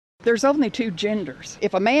There's only two genders.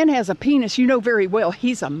 If a man has a penis, you know very well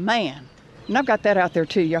he's a man. And I've got that out there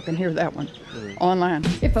too. Y'all can hear that one online.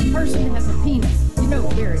 If a person has a penis, you know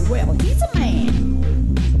very well he's a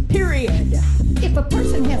man. Period. If a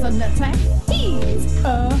person has a nutsack, he's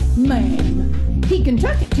a man. He can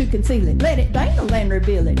tuck it to conceal it, let it dangle and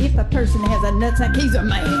reveal it. If a person has a nutsack, he's a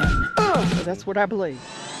man. So that's what I believe.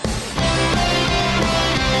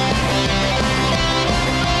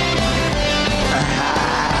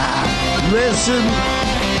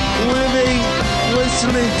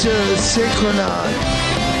 Listening to Synchronon.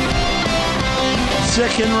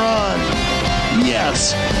 Sick and Wrong.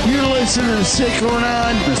 Yes, you're listening to Sick and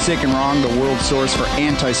Wrong. The Sick and Wrong, the world source for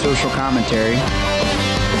antisocial commentary.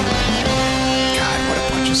 God, what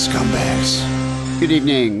a bunch of scumbags. Good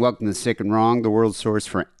evening. Welcome to Sick and Wrong, the world source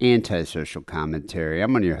for antisocial commentary.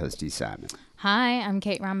 I'm one of your hosts, Simon. Hi, I'm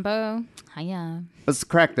Kate Rambo. Hiya. What's the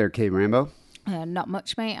crack there, Kate Rambo? Not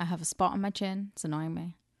much, mate. I have a spot on my chin. It's annoying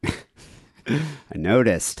me. I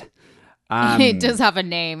noticed. It does have a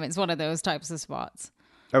name. It's one of those types of spots.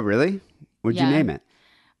 Oh, really? What'd you name it?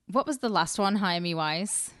 What was the last one? Jaime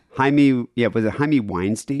Weiss? Was it Jaime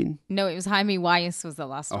Weinstein? No, it was Jaime Weiss was the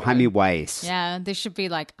last one. Oh, Jaime Weiss. Yeah, they should be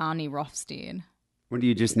like Arnie Rothstein. What are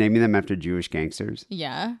you just naming them after Jewish gangsters?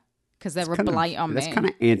 Yeah, because they're a blight on me. That's kind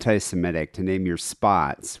of anti-Semitic to name your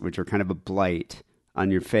spots, which are kind of a blight on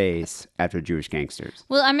your face after Jewish gangsters.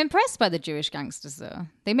 Well, I'm impressed by the Jewish gangsters, though.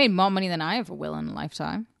 They made more money than I ever will in a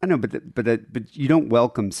lifetime. I know, but you don't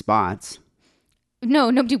welcome spots. No,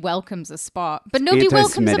 nobody welcomes a spot. But nobody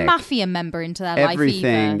welcomes a mafia member into their life either.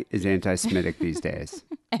 Everything is anti-Semitic these days.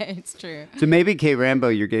 It's true. So maybe, Kate Rambo,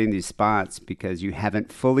 you're getting these spots because you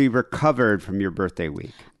haven't fully recovered from your birthday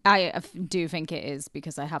week. I do think it is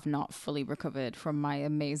because I have not fully recovered from my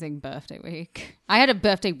amazing birthday week. I had a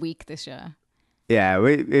birthday week this year. Yeah,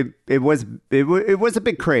 it was a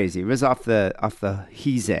bit crazy. It was off the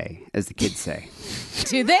heezy, as the kids say.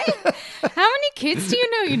 Do they? How many kids do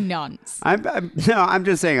you know, you nonce? I'm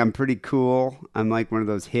just saying I'm pretty cool. I'm like one of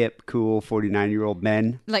those hip, cool 49-year-old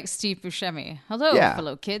men. Like Steve Buscemi. Hello,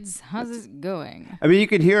 fellow kids. How's this going? I mean, you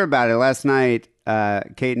could hear about it. Last night,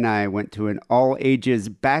 Kate and I went to an all-ages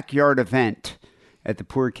backyard event at the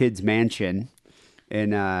Poor Kids Mansion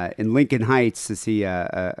in Lincoln Heights to see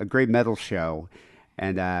a great metal show.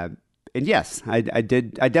 And yes, I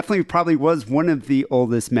did. I definitely probably was one of the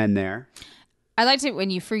oldest men there. I liked it when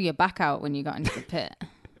you threw your back out when you got into the pit.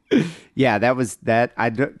 Yeah, that was that.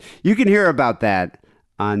 You can hear about that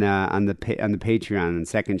on the Patreon on the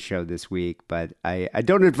second show this week. But I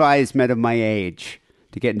don't advise men of my age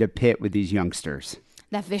to get into a pit with these youngsters.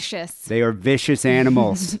 They're vicious. They are vicious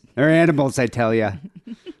animals. They're animals, I tell you.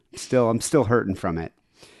 I'm still hurting from it.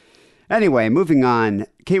 Anyway, moving on.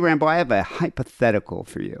 Kate Rambo, I have a hypothetical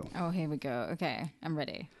for you. Oh, here we go. Okay, I'm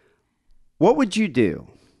ready. What would you do?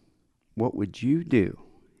 What would you do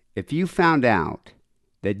if you found out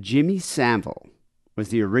that Jimmy Savile was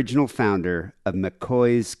the original founder of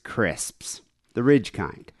McCoy's Crisps, the Ridge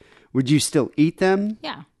kind? Would you still eat them?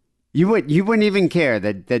 Yeah. You wouldn't even care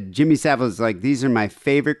that Jimmy Savile was like, these are my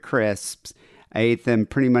favorite crisps. I ate them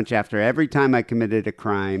pretty much after every time I committed a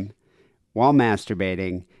crime while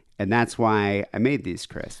masturbating, and that's why I made these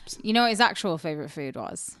crisps. You know what his actual favorite food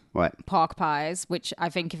was? What? Pork pies, which I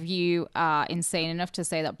think if you are insane enough to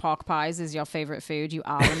say that pork pies is your favorite food, you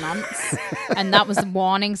are a nonce. And that was a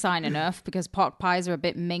warning sign enough, because pork pies are a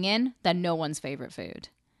bit minging. They're no one's favorite food.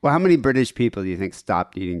 Well, how many British people do you think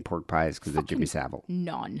stopped eating pork pies because of Jimmy Savile?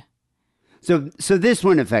 None. So this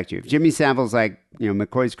wouldn't affect you. If Jimmy Savile's like,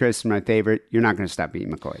 McCoy's Crisps are my favorite, you're not going to stop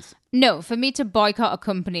eating McCoy's. No, for me to boycott a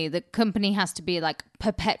company, the company has to be like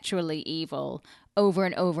perpetually evil over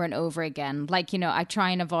and over and over again. Like, I try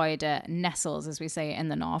and avoid Nestles, as we say in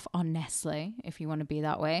the North, or Nestle, if you want to be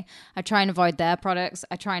that way. I try and avoid their products.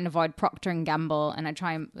 I try and avoid Procter & Gamble, and I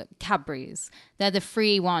try and Cadbury's. They're the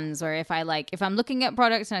free ones where if I'm looking at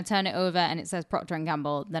products and I turn it over and it says Procter &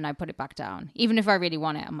 Gamble, then I put it back down. Even if I really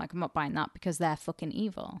want it, I'm like, I'm not buying that because they're fucking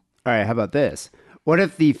evil. All right, how about this? What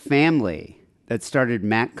if the family that started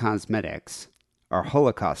MAC Cosmetics are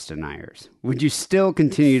Holocaust deniers? Would you still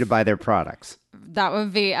continue to buy their products? That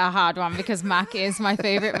would be a hard one because MAC is my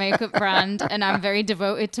favorite makeup brand and I'm very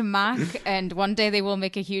devoted to MAC, and one day they will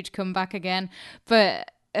make a huge comeback again.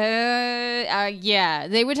 But yeah,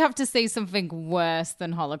 they would have to say something worse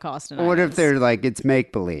than Holocaust deniers. What if they're like, it's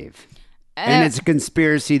make-believe and it's a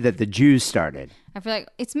conspiracy that the Jews started? I feel like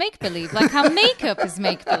it's make-believe, like how makeup is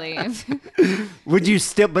make-believe. Would you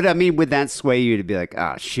still, but I mean, would that sway you to be like,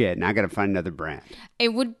 oh shit, now I got to find another brand? It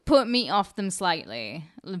would put me off them slightly.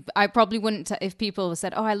 I probably wouldn't, if people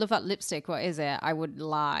said, oh, I love that lipstick, what is it? I would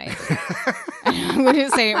lie. I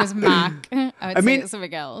wouldn't say it was MAC. I would say it's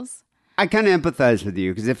something else. I kind of empathize with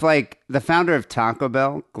you because if like the founder of Taco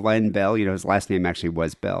Bell, Glenn Bell, his last name actually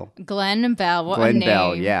was Bell. Glenn Bell, what Glenn a name.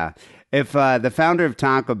 Bell, yeah. If the founder of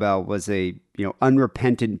Taco Bell was a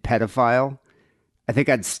unrepentant pedophile, I think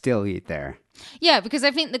I'd still eat there. Yeah, because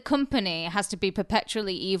I think the company has to be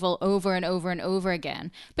perpetually evil over and over and over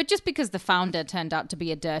again. But just because the founder turned out to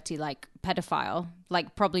be a dirty, like, pedophile,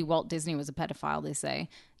 like probably Walt Disney was a pedophile, they say,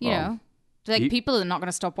 you know, like people are not going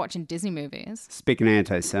to stop watching Disney movies. Speaking of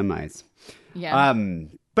anti-Semites. Yeah.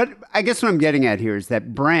 But I guess what I'm getting at here is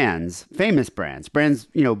that brands, famous brands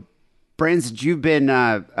that you've been,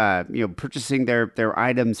 purchasing their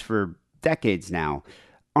items for decades now,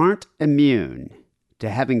 aren't immune to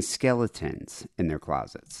having skeletons in their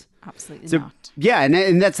closets. Absolutely not. Yeah,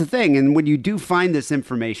 and that's the thing. And when you do find this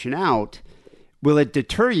information out, will it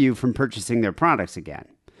deter you from purchasing their products again?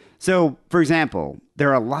 So, for example, there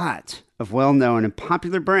are a lot of well-known and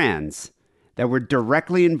popular brands that were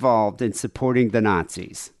directly involved in supporting the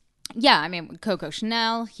Nazis. Yeah, I mean, Coco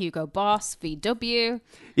Chanel, Hugo Boss, VW.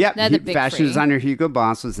 Yeah, they're the big fashion three. designer Hugo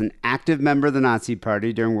Boss was an active member of the Nazi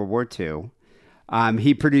Party during World War II.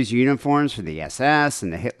 He produced uniforms for the SS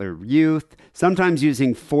and the Hitler Youth, sometimes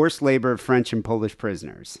using forced labor of French and Polish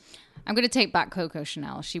prisoners. I'm going to take back Coco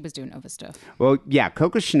Chanel. She was doing other stuff. Well, yeah,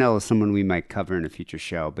 Coco Chanel is someone we might cover in a future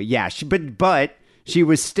show. But yeah, but she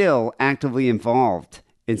was still actively involved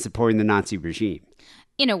in supporting the Nazi regime.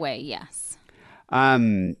 In a way, yes.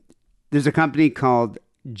 There's a company called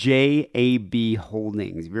JAB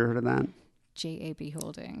Holdings. Have you ever heard of that? JAB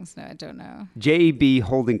Holdings. No, I don't know. JAB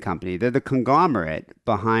Holding Company. They're the conglomerate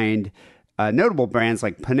behind notable brands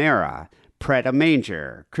like Panera, Pret a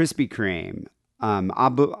Manger, Krispy Kreme,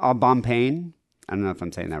 Abampane. I don't know if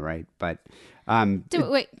I'm saying that right, but...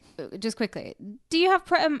 wait, just quickly. Do you have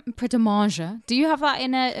Pret a Manger? Do you have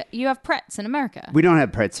that you have Pret's in America? We don't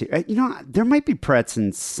have Pret's here. There might be Pret's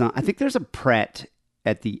in some... I think there's a Pret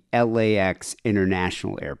at the LAX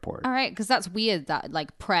International Airport. All right, because that's weird that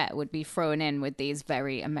like Pret would be thrown in with these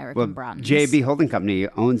very American brands. JB Holding Company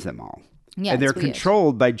owns them all. Yeah, and they're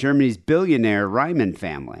controlled by Germany's billionaire Reimann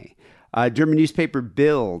family. German newspaper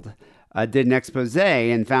Bild did an expose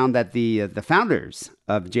and found that the founders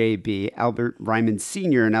of JB, Albert Reimann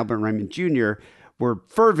Sr. and Albert Reimann Jr., were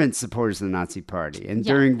fervent supporters of the Nazi Party. And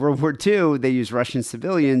during World War II, they used Russian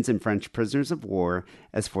civilians and French prisoners of war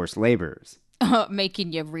as forced laborers.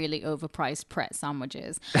 Making you really overpriced Pret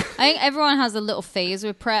sandwiches. I think everyone has a little phase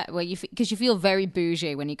with Pret where because you feel very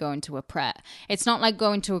bougie when you go into a Pret. It's not like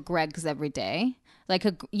going to a Greg's every day. Like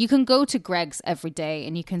you can go to Greg's every day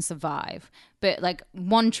and you can survive, but like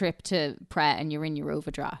one trip to Pret and you're in your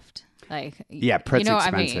overdraft. Like Pret's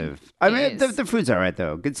expensive. I mean the food's all right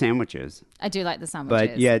though. Good sandwiches. I do like the sandwiches,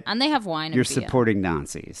 but yet and they have wine. And you're beer. supporting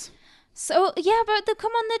Nazis. So, yeah, but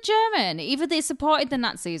come on, they're German. Either they supported the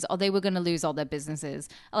Nazis or they were going to lose all their businesses.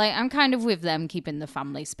 Like, I'm kind of with them keeping the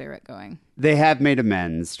family spirit going. They have made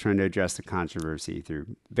amends, trying to address the controversy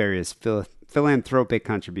through various philanthropic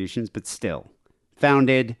contributions, but still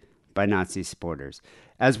founded by Nazi supporters,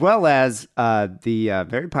 as well as the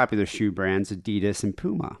very popular shoe brands Adidas and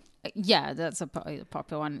Puma. Yeah, that's a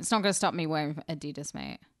popular one. It's not going to stop me wearing Adidas,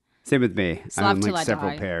 mate. Same with me. I own like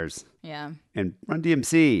several die. Pairs. Yeah. And Run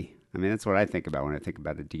DMC. I mean, that's what I think about when I think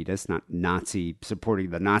about Adidas, not Nazi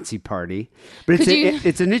supporting the Nazi Party. But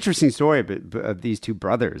it's an interesting story of these two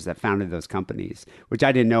brothers that founded those companies, which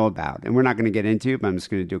I didn't know about. And we're not going to get into, but I'm just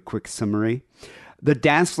going to do a quick summary. The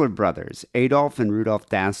Dassler brothers, Adolf and Rudolf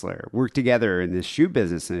Dassler, worked together in this shoe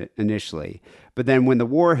business initially. But then when the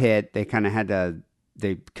war hit, they kind of had to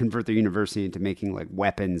convert their university into making like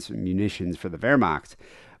weapons and munitions for the Wehrmacht.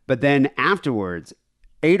 But then afterwards,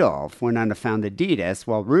 Adolf went on to found Adidas,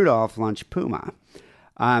 while Rudolf launched Puma.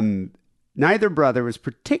 Neither brother was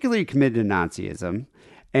particularly committed to Nazism,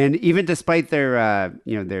 and even despite their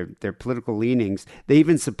political leanings, they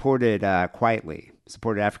even supported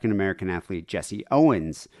African American athlete Jesse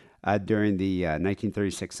Owens during the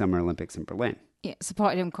 1936 Summer Olympics in Berlin. Yeah,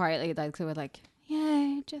 supported him quietly. Like they were like,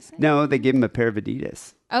 "Yay, Jesse!" No, they gave him a pair of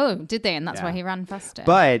Adidas. Oh, did they? And that's why he ran faster.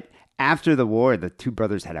 But after the war, the two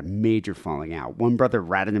brothers had a major falling out. One brother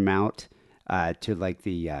ratted him out to like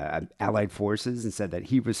the Allied forces and said that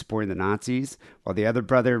he was supporting the Nazis, while the other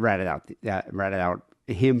brother ratted out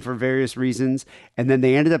him for various reasons. And then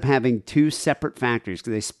they ended up having two separate factories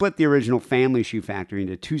because they split the original family shoe factory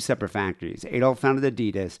into two separate factories. Adolf founded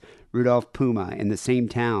Adidas, Rudolf Puma in the same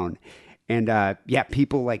town. And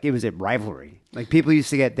people like, it was a rivalry. Like people used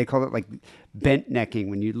to they call it like bent necking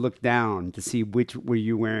when you look down to see which, were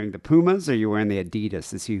you wearing the Pumas or you wearing the Adidas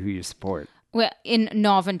to see who you support. Well, in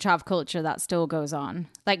Northern Trav culture, that still goes on.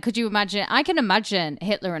 Like, could you imagine? I can imagine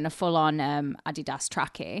Hitler in a full-on Adidas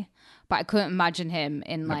trackie, but I couldn't imagine him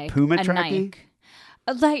in like Puma a trackie? Nike.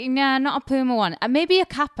 Like, nah, not a Puma one. Maybe a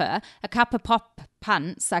Kappa pop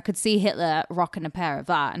pants. I could see Hitler rocking a pair of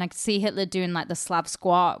that, and I could see Hitler doing like the Slav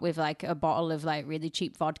squat with like a bottle of like really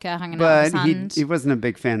cheap vodka hanging out of his hand. But he wasn't a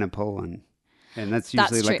big fan of Poland, and that's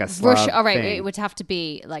usually like true. a Slav Russia. All right, thing. it would have to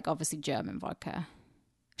be like obviously German vodka.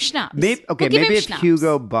 Schnapps. Maybe if Schnapps.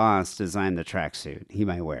 Hugo Boss designed the tracksuit, he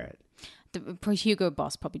might wear it. Hugo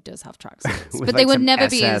Boss probably does have tracksuits, With, but they like, would some never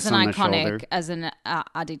be SS as an on the shoulder. iconic as an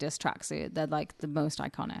Adidas tracksuit. They're like the most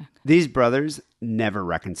iconic. These brothers never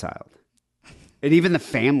reconciled. And even the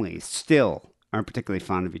families still aren't particularly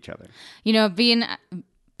fond of each other. You know, being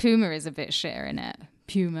Puma is a bit shitter in it.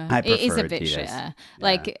 Puma. I It is a prefer bit Adidas. shitter.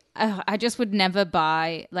 Like, I just would never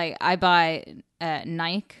buy, like, I buy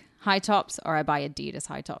Nike high tops or I buy Adidas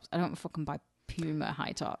high tops. I don't fucking buy Puma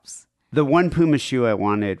high tops. The one Puma shoe I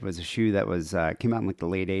wanted was a shoe that was came out in like the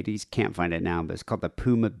late 80s. Can't find it now, but it's called the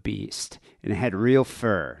Puma Beast. And it had real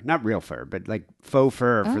fur. Not real fur, but like faux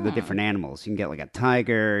fur for the different animals. You can get like a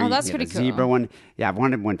tiger. Oh, you that's can get pretty a zebra cool. one. Yeah, I've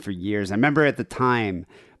wanted one for years. I remember at the time,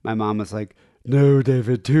 my mom was like, "No,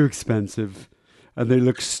 David, too expensive. And they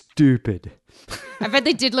look stupid." I bet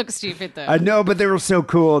they did look stupid though. I know, but they were so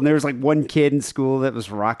cool. And there was like one kid in school that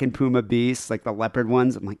was rocking Puma Beasts, like the leopard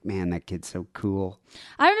ones. I'm like, man, that kid's so cool.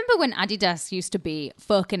 I remember when Adidas used to be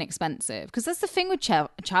fucking expensive because that's the thing with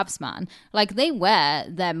Chavs, man. Like they wear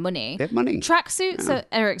their money. They have money. Tracksuits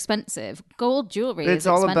are expensive. Gold jewelry But it's is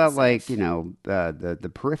all expensive. about like,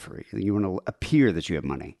 the periphery. You want to appear that you have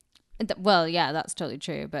money. Well, yeah, that's totally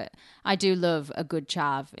true. But I do love a good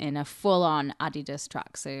chav in a full-on Adidas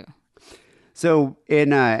tracksuit. So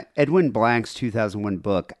in Edwin Black's 2001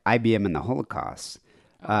 book, IBM and the Holocaust,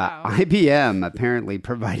 IBM apparently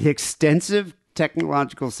provided extensive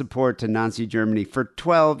technological support to Nazi Germany for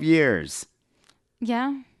 12 years.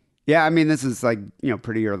 Yeah. Yeah, I mean, this is like,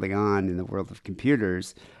 pretty early on in the world of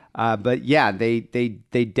computers. But yeah, they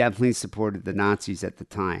definitely supported the Nazis at the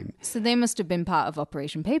time. So they must have been part of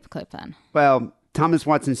Operation Paperclip then. Well, Thomas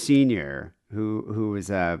Watson Sr., who was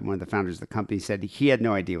one of the founders of the company, said he had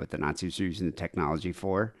no idea what the Nazis were using the technology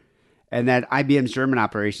for, and that IBM's German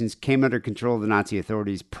operations came under control of the Nazi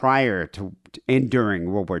authorities prior to and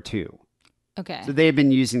during World War II. Okay. So they had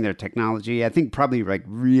been using their technology, I think probably like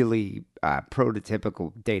really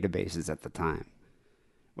prototypical databases at the time.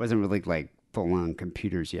 It wasn't really like full-on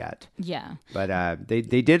computers yet. Yeah. But they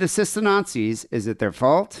did assist the Nazis. Is it their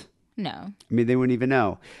fault? No. I mean, they wouldn't even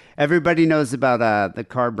know. Everybody knows about the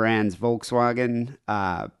car brands Volkswagen,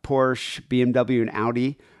 Porsche, BMW, and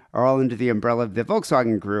Audi are all under the umbrella of the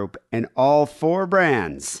Volkswagen Group, and all four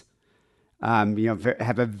brands,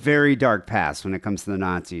 have a very dark past when it comes to the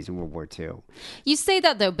Nazis in World War II. You say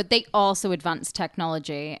that though, but they also advanced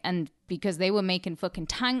technology, and because they were making fucking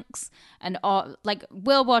tanks and all, like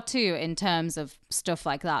World War II in terms of stuff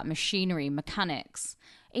like that, machinery, mechanics,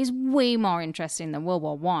 is way more interesting than World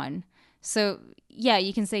War One. So yeah,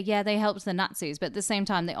 you can say they helped the Nazis, but at the same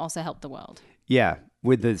time they also helped the world. Yeah,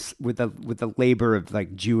 with the labor of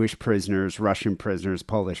like Jewish prisoners, Russian prisoners,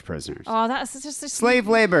 Polish prisoners. Oh, that's just Slave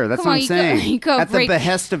labor. That's what I'm saying. At the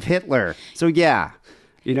behest of Hitler. So yeah,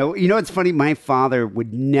 it's funny. My father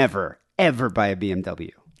would never ever buy a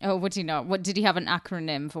BMW. Oh, would he not? What did he have an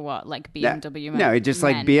acronym for? What, like BMW? No, just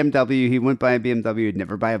like BMW. He wouldn't buy a BMW. He'd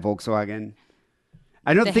never buy a Volkswagen.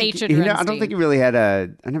 I don't think I don't think he really had I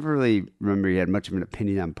never really remember he had much of an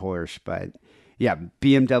opinion on Porsche, but yeah,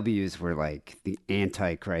 BMWs were like the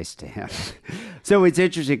antichrist to him. So it's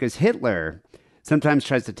interesting because Hitler sometimes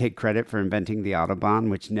tries to take credit for inventing the Autobahn,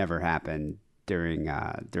 which never happened during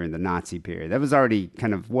the Nazi period. That was already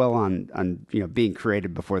kind of well on being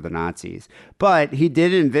created before the Nazis. But he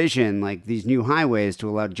did envision like these new highways to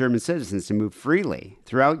allow German citizens to move freely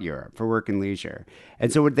throughout Europe for work and leisure.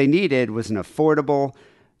 And so what they needed was an affordable,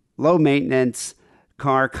 low maintenance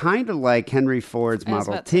car, kind of like Henry Ford's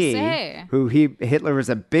Model T. Hitler was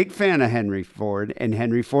a big fan of Henry Ford, and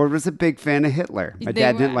Henry Ford was a big fan of Hitler. My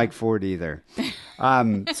dad didn't like Ford either.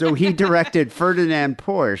 So he directed Ferdinand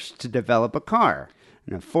Porsche to develop a car,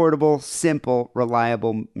 an affordable, simple,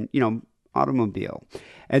 reliable, automobile.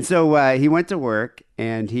 And so he went to work,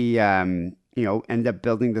 and he, ended up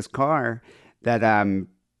building this car that,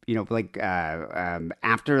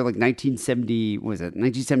 after like 1970, was it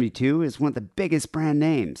 1972? Is one of the biggest brand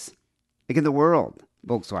names like in the world,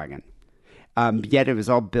 Volkswagen. Yet it was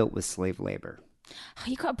all built with slave labor. Oh,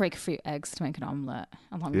 you got to break a few eggs to make an omelette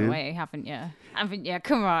along the way, haven't you? Haven't you?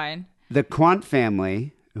 Come on. The Quant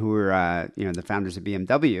family, who were the founders of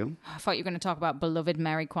BMW. I thought you were going to talk about beloved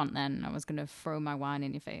Mary Quant then. I was going to throw my wine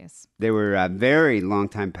in your face. They were very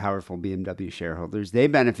longtime powerful BMW shareholders. They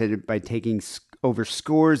benefited by taking over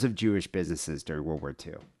scores of Jewish businesses during World War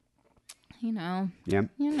II. Yeah.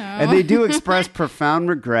 And they do express profound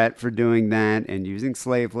regret for doing that and using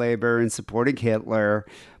slave labor and supporting Hitler.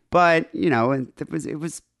 But, it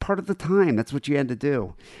was part of the time. That's what you had to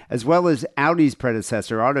do. As well as Audi's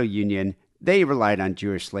predecessor, Auto Union, they relied on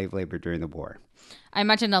Jewish slave labor during the war. I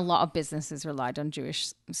imagine a lot of businesses relied on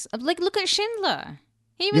Jewish. Like, look at Schindler.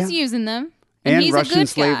 He was using them. And he's Russian a good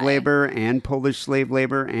slave guy. labor and Polish slave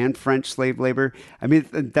labor and French slave labor. I mean,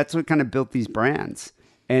 that's what kind of built these brands.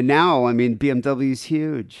 And now, BMW is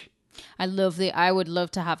huge. I would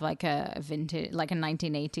love to have like a vintage, like a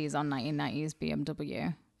 1980s on 1990s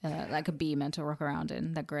BMW. Like a Beamer to rock around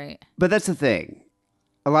in. They're great. But that's the thing.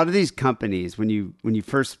 A lot of these companies, when you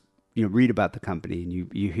first read about the company and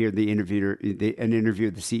you hear an interview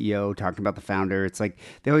with the CEO talking about the founder, it's like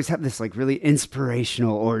they always have this like really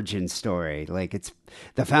inspirational origin story. Like it's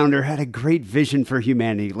the founder had a great vision for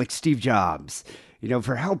humanity, like Steve Jobs,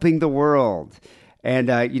 for helping the world. And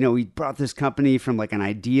he brought this company from like an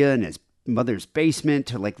idea in his mother's basement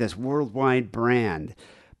to like this worldwide brand.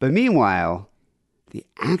 But meanwhile, the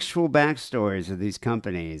actual backstories of these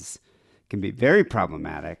companies can be very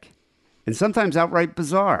problematic and sometimes outright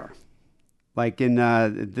bizarre. Like in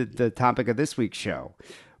the topic of this week's show,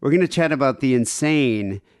 we're going to chat about the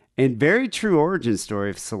insane and very true origin story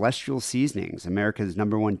of Celestial Seasonings, America's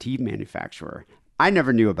 #1 tea manufacturer. I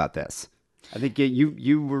never knew about this. I think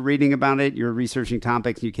you were reading about it, you were researching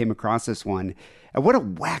topics, and you came across this one. And what a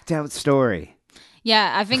whacked out story.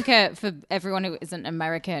 Yeah, I think for everyone who isn't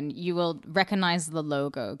American, you will recognize the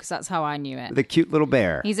logo because that's how I knew it. The cute little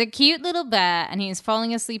bear. He's a cute little bear and he's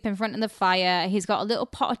falling asleep in front of the fire. He's got a little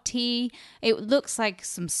pot of tea. It looks like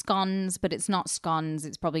some scones, but it's not scones.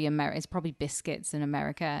 It's probably It's probably biscuits in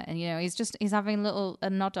America. And, he's having a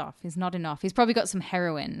nod off. He's nodding off. He's probably got some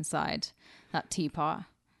heroin inside that teapot.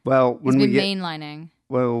 Well, when mainlining.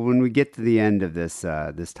 Well, when we get to the end of this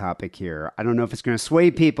topic here, I don't know if it's going to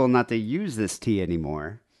sway people not to use this tea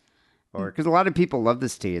anymore, or because a lot of people love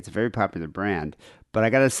this tea. It's a very popular brand. But I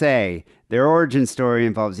got to say, their origin story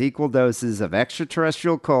involves equal doses of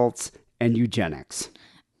extraterrestrial cults and eugenics.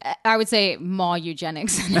 I would say more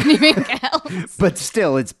eugenics than anything else. But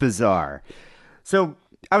still, it's bizarre. So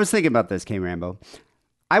I was thinking about this, K. Rambo.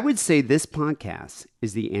 I would say this podcast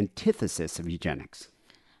is the antithesis of eugenics.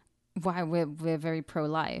 Why we're very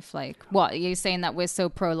pro-life. Like, what, are you saying that we're so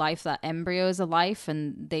pro-life that embryos are life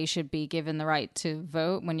and they should be given the right to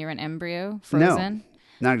vote when you're an embryo frozen?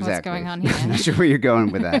 No, not exactly. What's going on here? I'm not sure where you're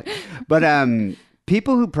going with that. But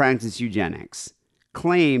people who practice eugenics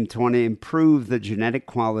claim to want to improve the genetic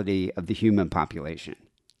quality of the human population.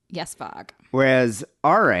 Yes, Varg. Whereas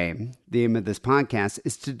our aim, the aim of this podcast,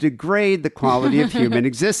 is to degrade the quality of human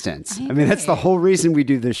existence. I mean, that's the whole reason we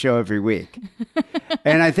do this show every week.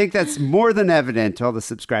 And I think that's more than evident to all the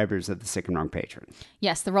subscribers of the Sick and Wrong Patreon.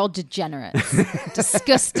 Yes, they're all degenerates.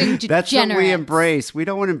 Disgusting degenerates. That's what we embrace. We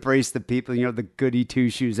don't want to embrace the people, the goody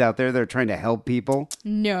two-shoes out there that are trying to help people.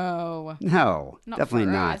 No. No, not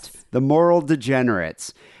definitely not. Us. The moral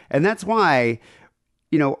degenerates. And that's why...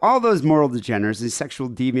 all those moral degenerates, these sexual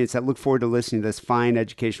deviants that look forward to listening to this fine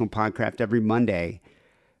educational podcast every Monday,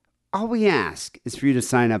 all we ask is for you to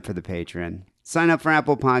sign up for the Patreon. Sign up for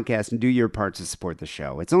Apple Podcasts and do your part to support the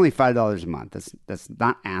show. It's only $5 a month. That's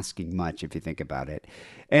not asking much if you think about it.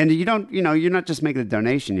 And you're not just making a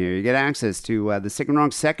donation here. You get access to the Sick and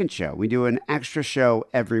Wrong Second Show. We do an extra show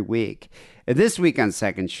every week. And this week on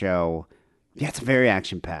Second Show, it's very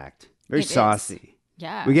action-packed, very saucy.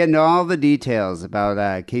 Yeah. We get into all the details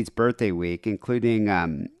about Kate's birthday week, including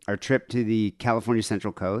our trip to the California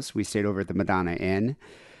Central Coast. We stayed over at the Madonna Inn,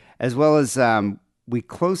 as well as we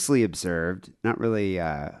closely observed, not really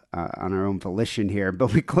on our own volition here,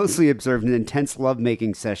 but we closely observed an intense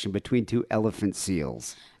lovemaking session between two elephant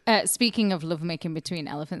seals. Speaking of lovemaking between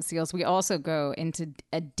elephant seals, we also go into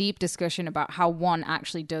a deep discussion about how one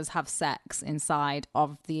actually does have sex inside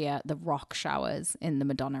of the rock showers in the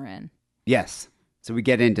Madonna Inn. Yes. So we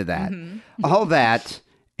get into that. Mm-hmm. All that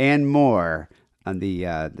and more on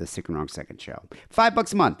the Sick and Wrong Second Show.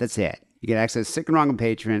 $5 a month, that's it. You get access to Sick and Wrong on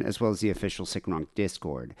Patreon, as well as the official Sick and Wrong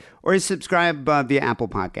Discord. Or you subscribe via Apple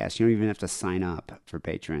Podcasts. You don't even have to sign up for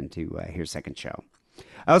Patreon to hear Second Show.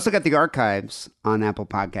 I also got the archives on Apple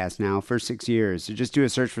Podcasts now for 6 years. So just do a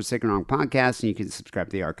search for Sick and Wrong Podcast and you can subscribe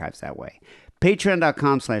to the archives that way.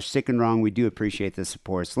 Patreon.com/sickandwrong. We do appreciate the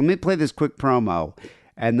support. So let me play this quick promo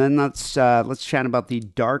and then let's chat about the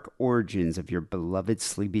dark origins of your beloved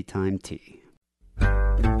Sleepytime tea.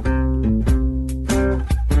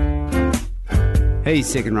 Hey,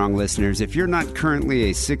 Sick and Wrong listeners. If you're not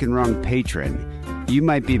currently a Sick and Wrong patron, you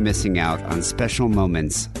might be missing out on special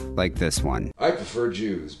moments like this one. I prefer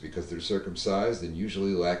Jews because they're circumcised and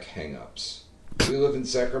usually lack hang-ups. We live in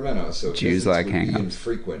Sacramento, so Jews visits lack would be hang-ups.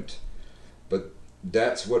 infrequent. But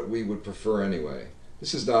that's what we would prefer anyway.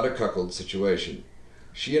 This is not a cuckold situation.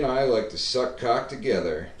 She and I like to suck cock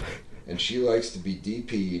together, and she likes to be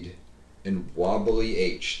DP'd and wobbly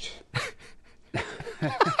H'd.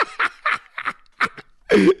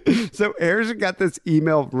 So Harrison got this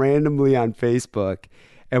email randomly on Facebook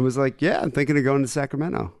and was like, yeah, I'm thinking of going to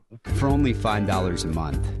Sacramento. For only $5 a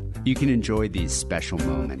month, you can enjoy these special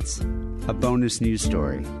moments. A bonus news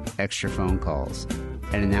story, extra phone calls,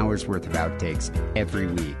 and an hour's worth of outtakes every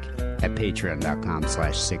week at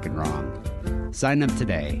patreon.com/sickandwrong. Sign up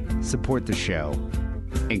today, support the show,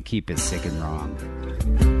 and keep it sick and wrong.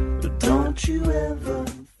 But don't you ever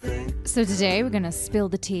think... So today we're going to spill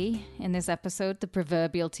the tea in this episode, the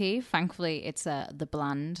proverbial tea. Thankfully, it's the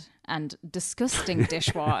bland and disgusting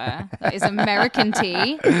dishwater that is American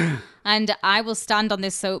tea. And I will stand on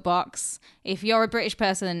this soapbox. If you're a British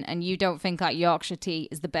person and you don't think that Yorkshire tea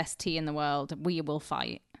is the best tea in the world, we will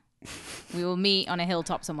fight. We will meet on a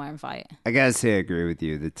hilltop somewhere and fight. I gotta say, I agree with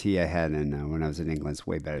you. The tea I had when I was in England is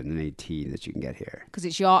way better than any tea that you can get here. Because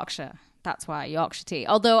it's Yorkshire. That's why, Yorkshire tea.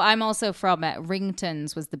 Although I'm also from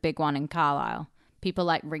Ringtons was the big one in Carlisle. People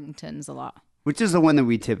like Ringtons a lot. Which is the one that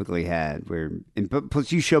we typically had.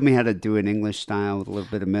 Plus, you showed me how to do it English style with a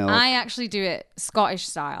little bit of milk. I actually do it Scottish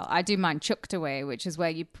style. I do mine chucked away, which is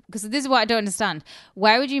where because this is what I don't understand.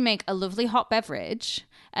 Where would you make a lovely hot beverage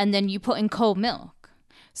and then you put in cold milk?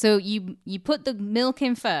 So you put the milk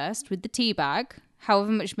in first with the tea bag,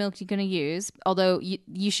 however much milk you're going to use, although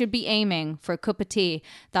you should be aiming for a cup of tea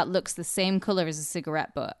that looks the same color as a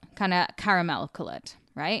cigarette butt, kind of caramel colored,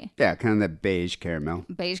 right? Yeah, kind of that beige caramel.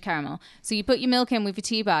 Beige caramel. So you put your milk in with your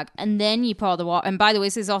tea bag, and then you pour the water. And by the way,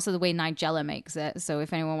 this is also the way Nigella makes it. So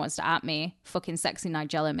if anyone wants to at me, fucking sexy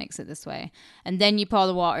Nigella makes it this way. And then you pour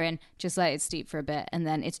the water in, just let it steep for a bit, and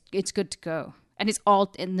then it's good to go. And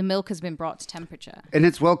and the milk has been brought to temperature. And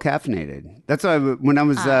it's well caffeinated. That's why when I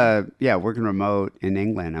was working remote in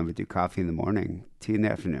England, I would do coffee in the morning, tea in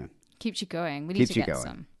the afternoon. Keeps you going. We need to get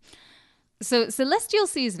some. So Celestial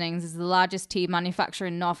Seasonings is the largest tea manufacturer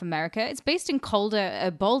in North America. It's based in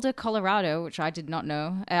Boulder, Colorado, which I did not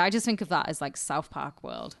know. I just think of that as like South Park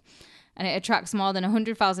world. And it attracts more than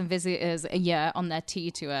 100,000 visitors a year on their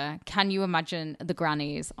tea tour. Can you imagine the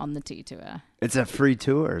grannies on the tea tour? It's a free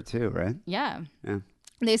tour too, right? Yeah.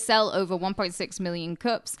 They sell over 1.6 million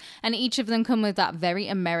cups, and each of them come with that very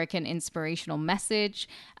American inspirational message.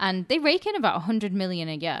 And they rake in about 100 million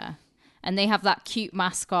a year. And they have that cute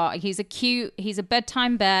mascot. He's a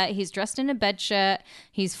bedtime bear. He's dressed in a bed shirt.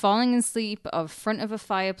 He's falling asleep in front of a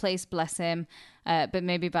fireplace, bless him. But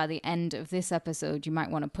maybe by the end of this episode, you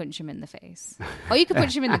might want to punch him in the face. Or you could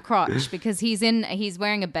punch him in the crotch because he's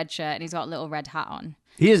wearing a bed shirt and he's got a little red hat on.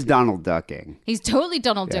 He is Donald Ducking. He's totally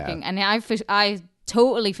Donald Ducking. And I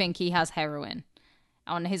totally think he has heroin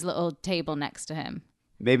on his little table next to him.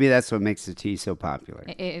 Maybe that's what makes the tea so popular.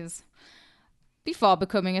 It is. Before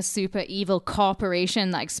becoming a super evil corporation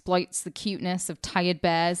that exploits the cuteness of tired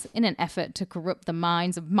bears in an effort to corrupt the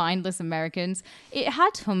minds of mindless Americans, it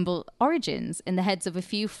had humble origins in the heads of a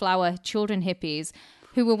few flower children hippies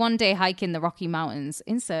who were one day hiking the Rocky Mountains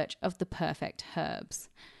in search of the perfect herbs.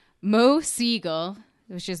 Mo Siegel,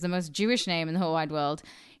 which is the most Jewish name in the whole wide world,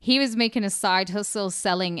 he was making a side hustle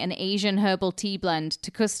selling an Asian herbal tea blend to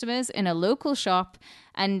customers in a local shop,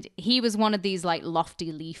 and he was one of these like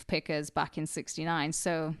lofty leaf pickers back in '69.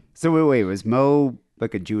 So wait, was Mo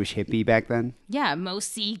like a Jewish hippie back then? Yeah, Mo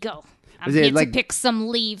Siegel. Was I'm it here like, to pick some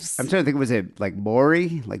leaves. I'm trying to think, was it like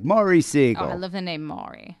Maury? Like Maury Siegel. Oh, I love the name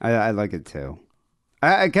Maury. I like it too.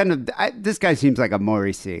 This guy seems like a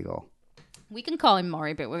Maury Siegel. We can call him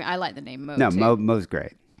Maury, but I like the name Mo No, too. Mo's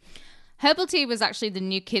great. Herbal tea was actually the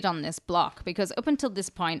new kid on this block because up until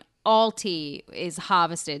this point, all tea is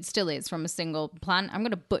harvested, still is, from a single plant. I'm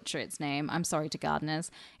going to butcher its name. I'm sorry to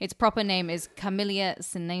gardeners. Its proper name is Camellia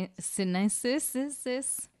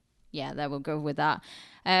sinensis. Yeah, there we'll go with that.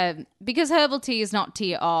 Because herbal tea is not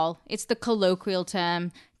tea at all. It's the colloquial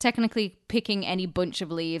term. Technically, picking any bunch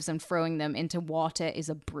of leaves and throwing them into water is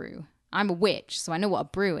a brew. I'm a witch, so I know what a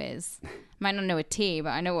brew is. Might not know a tea, but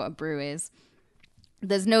I know what a brew is.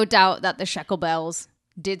 There's no doubt that the shekel bells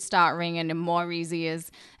did start ringing in Maury's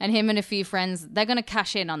ears, and him and a few friends, they're going to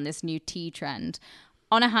cash in on this new tea trend.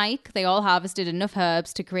 On a hike, they all harvested enough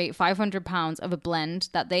herbs to create 500 pounds of a blend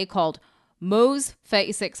that they called Moe's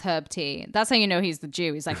 36 herb tea. That's how you know he's the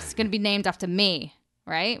Jew. He's like, it's going to be named after me,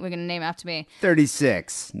 right? We're going to name it after me.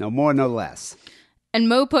 36. No more, no less. And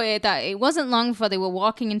Mo put it that it wasn't long before they were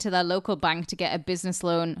walking into their local bank to get a business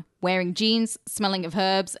loan, wearing jeans, smelling of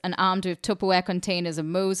herbs, and armed with Tupperware containers of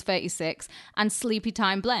Moe's 36 and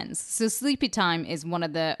Sleepytime blends. So Sleepytime is one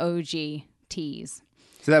of the OG teas.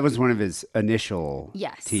 So that was one of his initial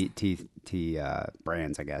tea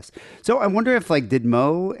brands, I guess. So I wonder if, like, did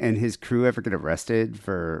Mo and his crew ever get arrested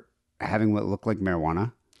for having what looked like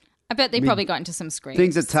marijuana? I bet they probably got into some scrapes.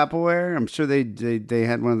 Things at Tupperware. I'm sure they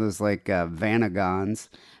had one of those like Vanagons.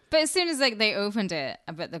 But as soon as like they opened it,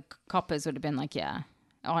 I bet the coppers would have been like, "Yeah,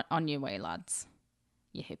 on your way, lads,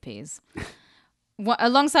 you hippies."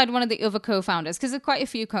 Alongside one of the other co-founders, because there's quite a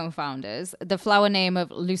few co-founders, the flower name of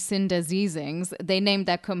Lucinda Seasonings, they named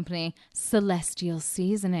their company Celestial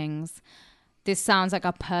Seasonings. This sounds like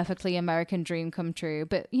a perfectly American dream come true,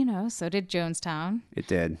 but you know, so did Jonestown. It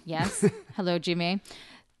did. Yes. Hello, Jimmy.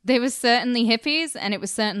 They were certainly hippies, and it was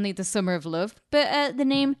certainly the summer of love. But the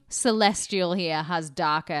name Celestial here has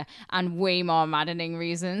darker and way more maddening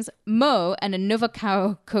reasons. Mo and another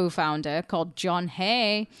co-founder called John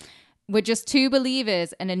Hay were just two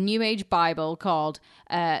believers in a New Age Bible called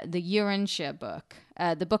the Urantia book.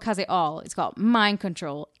 The book has it all. It's got mind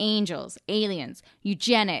control, angels, aliens,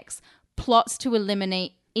 eugenics, plots to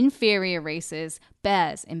eliminate inferior races,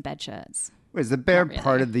 bears in bed shirts. Was the bear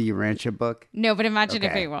part of the Urantia book? No, but imagine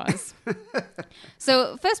if it was.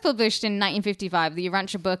 So, first published in 1955, the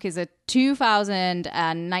Urantia book is a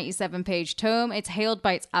 2,097-page tome. It's hailed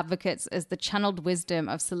by its advocates as the channeled wisdom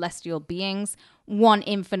of celestial beings, one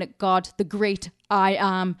infinite God, the great I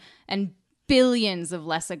Am, and billions of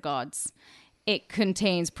lesser gods. It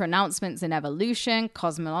contains pronouncements in evolution,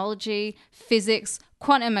 cosmology, physics,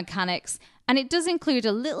 quantum mechanics, and it does include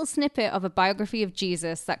a little snippet of a biography of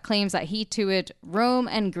Jesus that claims that he toured Rome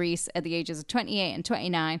and Greece at the ages of 28 and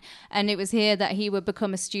 29, and it was here that he would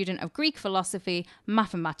become a student of Greek philosophy,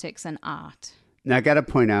 mathematics, and art. Now, I got to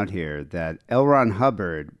point out here that L. Ron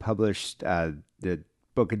Hubbard published the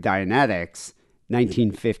Book of Dianetics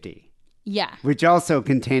 1950. Yeah. Which also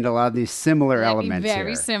contained a lot of these similar elements very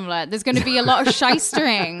here. similar. There's going to be a lot of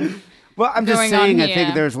shystering. Well, I'm just going saying, on I think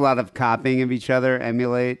here. there's a lot of copying of each other,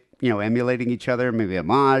 emulating each other, maybe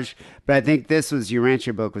homage. But I think this was,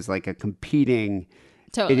 Urantia book was like a competing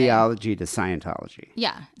ideology to Scientology.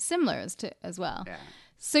 Yeah, similar as well. Yeah.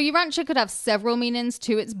 So Urantia could have several meanings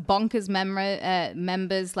to its bonkers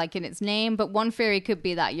members, like in its name, but one theory could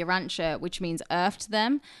be that Urantia, which means earth to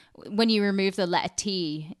them, when you remove the letter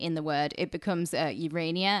T in the word, it becomes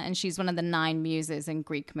Urania, and she's one of the 9 muses in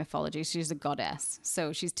Greek mythology. She's a goddess,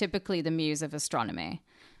 so she's typically the muse of astronomy.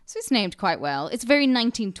 So it's named quite well. It's a very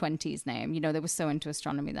 1920s name. You know, they were so into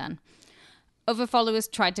astronomy then. Other followers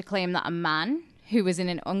tried to claim that a man who was in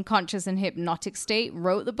an unconscious and hypnotic state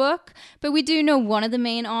wrote the book, but we do know one of the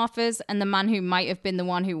main authors and the man who might have been the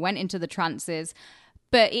one who went into the trances.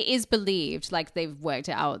 But it is believed, like they've worked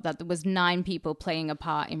it out, that there was 9 people playing a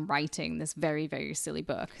part in writing this very, very silly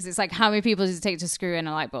book. Because it's like, how many people does it take to screw in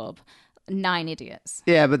a light bulb? 9 idiots.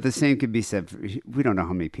 Yeah, but the same could be said for, we don't know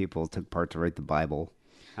how many people took part to write the Bible.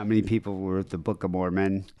 How many people wrote the Book of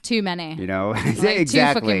Mormon? Too many. You know, like exactly.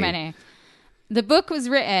 Too fucking many. The book was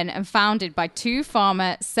written and founded by 2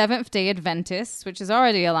 former Seventh-day Adventists, which is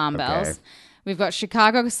already alarm bells. Okay. We've got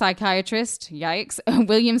Chicago psychiatrist, yikes,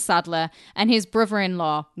 William Sadler, and his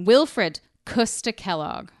brother-in-law, Wilfred Custer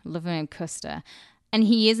Kellogg. Love him, Custer. And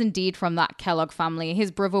he is indeed from that Kellogg family.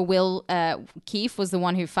 His brother, Will Keefe, was the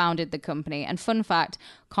one who founded the company. And fun fact,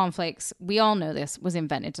 cornflakes, we all know this, was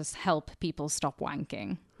invented to help people stop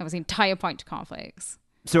wanking. That was the entire point to cornflakes.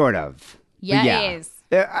 Sort of. Yeah, it is.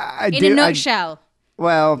 In a nutshell.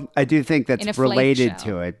 I do think that's related shell.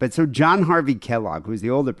 to it. But so John Harvey Kellogg, who's the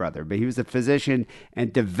older brother, but he was a physician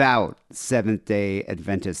and devout Seventh-day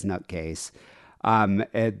Adventist nutcase. And,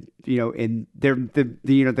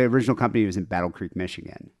 the original company was in Battle Creek,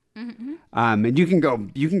 Michigan. Mm-hmm. And you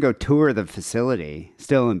can go tour the facility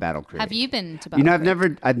still in Battle Creek. Have you been to Battle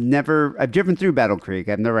Creek? I've driven through Battle Creek.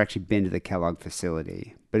 I've never actually been to the Kellogg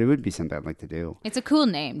facility, but it would be something I'd like to do. It's a cool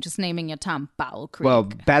name, just naming your town Battle Creek. Well,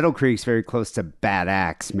 Battle Creek's very close to Bad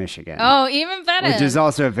Axe, Michigan. Oh, even better. Which is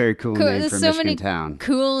also a very cool name There's for so Michigan many town.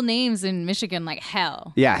 Cool names in Michigan, like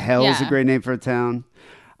Hell. Yeah, Hell is a great name for a town.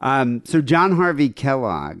 So John Harvey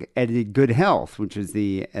Kellogg edited Good Health, which was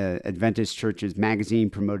the Adventist Church's magazine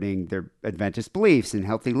promoting their Adventist beliefs in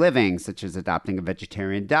healthy living, such as adopting a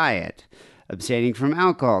vegetarian diet, abstaining from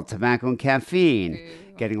alcohol, tobacco, and caffeine,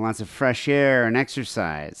 getting lots of fresh air and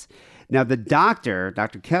exercise. Now, the doctor,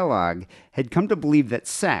 Dr. Kellogg, had come to believe that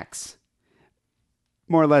sex,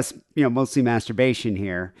 more or less, mostly masturbation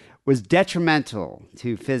here, was detrimental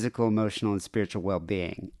to physical, emotional, and spiritual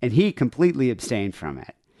well-being, and he completely abstained from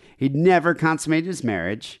it. He'd never consummated his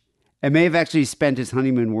marriage and may have actually spent his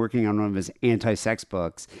honeymoon working on one of his anti-sex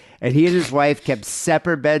books. And he and his wife kept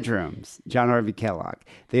separate bedrooms, John Harvey Kellogg.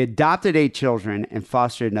 They adopted 8 children and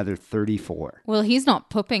fostered another 34. Well, he's not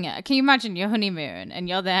pupping it. Can you imagine your honeymoon and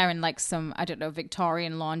you're there in like some, I don't know,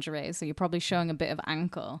 Victorian lingerie, so you're probably showing a bit of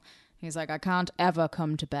ankle. He's like, I can't ever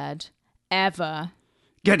come to bed. Ever.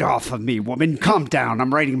 Get off of me, woman. Calm down.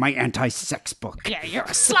 I'm writing my anti-sex book. Yeah, you're a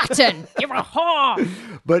slattern. You're a whore.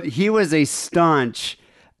 But he was a staunch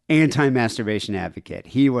anti-masturbation advocate.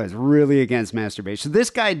 He was really against masturbation. So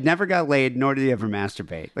this guy never got laid, nor did he ever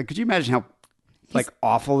masturbate. Like, could you imagine how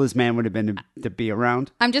awful this man would have been to be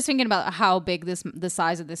around? I'm just thinking about how big the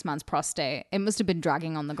size of this man's prostate. It must have been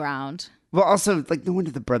dragging on the ground. Well, also, no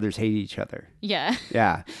wonder the brothers hate each other. Yeah.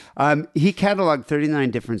 Yeah. He cataloged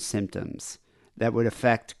 39 different symptoms that would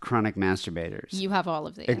affect chronic masturbators. You have all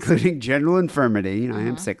of these. Including general infirmity. I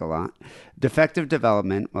am sick a lot. Defective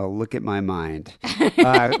development. Well, look at my mind.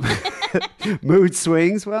 Mood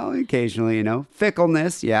swings. Well, occasionally,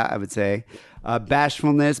 Fickleness. Yeah, I would say.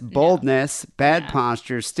 Bashfulness. Boldness. Bad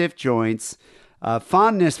posture. Stiff joints.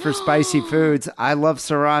 Fondness for spicy foods. I love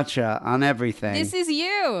sriracha on everything. This is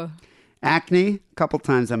you. Acne. A couple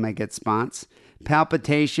times I might get spots.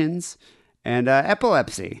 Palpitations. And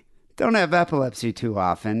epilepsy. Don't have epilepsy too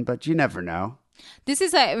often, but you never know. This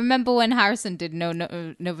is remember when Harrison did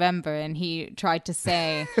November and he tried to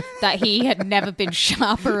say that he had never been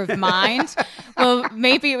sharper of mind. Well,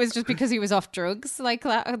 maybe it was just because he was off drugs like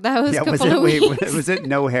those couple of weeks. Was it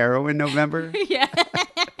no heroin November? Yeah.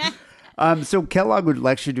 So Kellogg would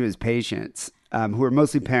lecture to his patients, who were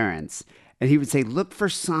mostly parents, and he would say, look for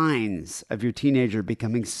signs of your teenager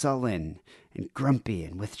becoming sullen and grumpy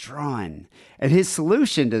and withdrawn. And his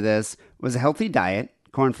solution to this was a healthy diet,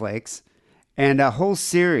 cornflakes, and a whole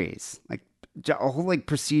series, a whole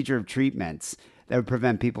procedure of treatments that would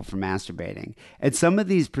prevent people from masturbating. And some of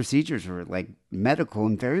these procedures were medical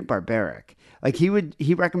and very barbaric. He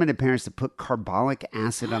recommended parents to put carbolic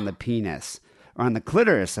acid on the penis or on the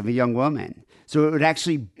clitoris of a young woman, so it would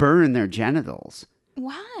actually burn their genitals.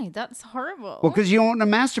 Why? That's horrible. Well, because you don't want to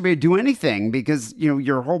masturbate or do anything because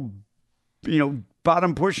your whole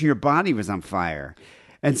bottom portion of your body was on fire.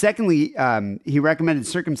 And secondly, he recommended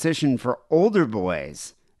circumcision for older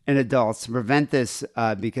boys and adults to prevent this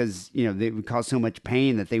because, they would cause so much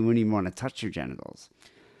pain that they wouldn't even want to touch their genitals.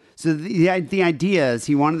 So the idea is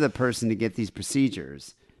he wanted the person to get these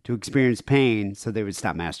procedures to experience pain so they would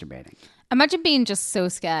stop masturbating. Imagine being just so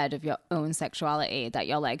scared of your own sexuality that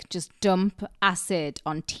you're just dump acid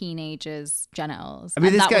on teenagers' genitals. I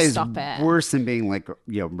mean, this guy is stop it. worse than being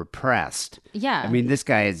repressed. Yeah. I mean, this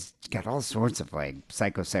guy has got all sorts of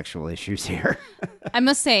psychosexual issues here. I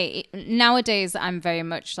must say, nowadays I'm very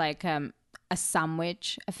much a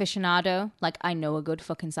sandwich aficionado. I know a good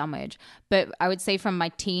fucking sandwich. But I would say from my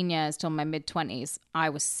teen years till my mid-20s, I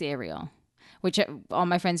was cereal, which all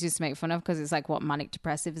my friends used to make fun of because it's what manic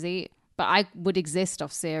depressives eat. But I would exist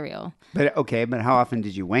off cereal. But how often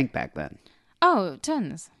did you wank back then? Oh,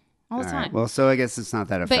 tons. All the time. Right. Well, so I guess it's not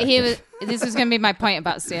that effective. But this was going to be my point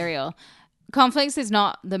about cereal. Cornflakes is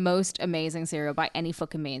not the most amazing cereal by any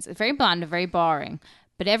fucking means. It's very bland and very boring.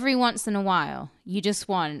 But every once in a while, you just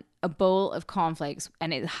want a bowl of cornflakes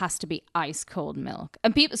and it has to be ice cold milk.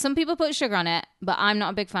 And some people put sugar on it, but I'm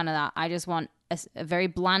not a big fan of that. I just want a very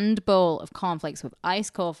bland bowl of cornflakes with ice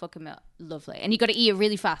cold fucking milk. Lovely. And you got to eat it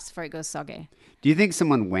really fast before it goes soggy. Do you think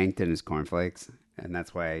someone wanked in his cornflakes? And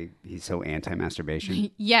that's why he's so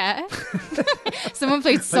anti-masturbation? Yeah. Someone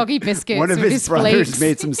played soggy biscuits. One of with his brothers flakes.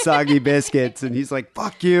 made some soggy biscuits and he's like,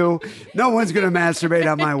 fuck you. No one's going to masturbate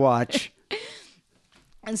on my watch.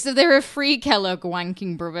 And so there are 3 Kellogg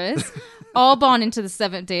wanking brothers, all born into the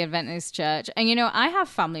Seventh-day Adventist Church. And, I have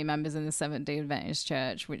family members in the Seventh-day Adventist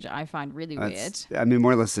Church, which I find really weird. I mean,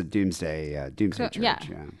 more or less a doomsday church. Yeah.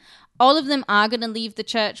 All of them are going to leave the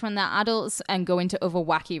church when they're adults and go into other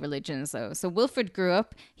wacky religions, though. So Wilfred grew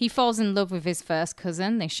up. He falls in love with his first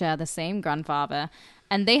cousin. They share the same grandfather.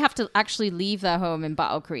 And they have to actually leave their home in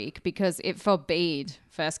Battle Creek because it forbade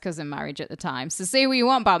first cousin marriage at the time. So say what you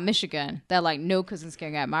want about Michigan. They're like, no cousins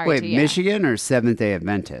can get married Wait, here. Michigan or Seventh-day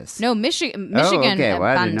Adventist? No, Michigan. Oh, okay. Well,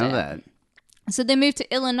 I banned didn't know it. that. So they moved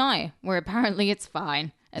to Illinois, where apparently it's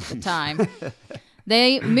fine at the time.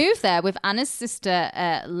 They moved there with Anna's sister,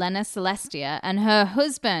 Lena Celestia, and her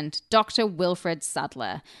husband, Dr. Wilfred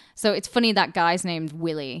Sadler. So it's funny that guys named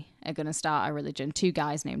Willie are going to start a religion. 2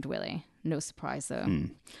 guys named Willie. No surprise, though.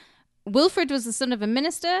 Wilfred was the son of a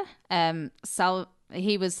minister. Sadler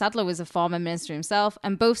was a former minister himself,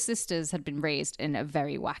 and both sisters had been raised in a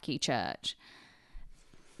very wacky church.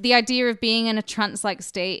 The idea of being in a trance-like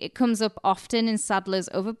state, it comes up often in Sadler's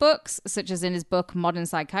other books, such as in his book Modern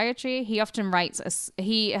Psychiatry. He often writes,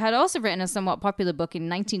 he had also written a somewhat popular book in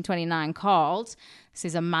 1929 called, this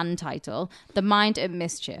is a man title, The Mind at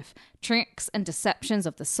Mischief, Tricks and Deceptions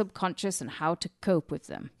of the Subconscious and How to Cope with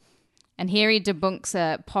Them. And here he debunks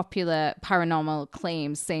popular paranormal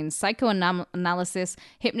claims, saying psychoanalysis,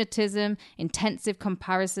 hypnotism, intensive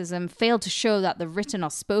comparison failed to show that the written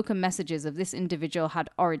or spoken messages of this individual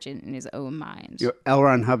had origin in his own mind. L.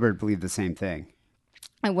 Ron Hubbard believed the same thing.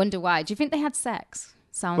 I wonder why. Do you think they had sex?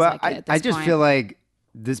 Sounds like it at this I just point. feel like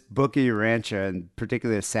this book of Urantia, and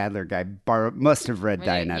particularly the Sadler guy, must have read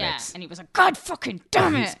Really? Dianetics. Yeah, and he was like, God fucking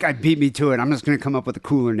damn This it. guy beat me to it. I'm just going to come up with a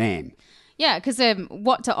cooler name. Yeah, because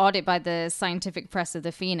What to Audit by the Scientific Press of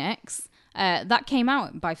the Phoenix, that came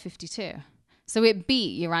out by 52. So it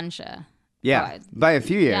beat Urantia. Yeah, by a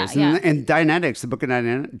few years. Yeah. And Dianetics, the book of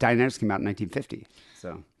Dianetics came out in 1950.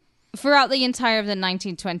 So Throughout the entire of the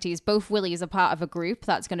 1920s, both Willies are part of a group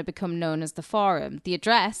that's going to become known as the Forum. The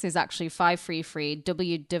address is actually 533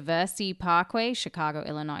 W. Diversey Parkway, Chicago,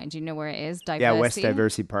 Illinois. Do you know where it is? Diversey? yeah, West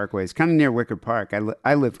Diversey Parkway. It's kind of near Wicker Park.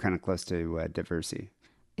 I live kind of close to Diversey.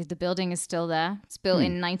 The building is still there. It's built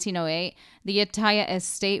in 1908. The entire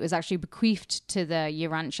estate was actually bequeathed to the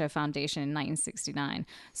Urantia Foundation in 1969.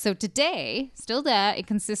 So today, still there, it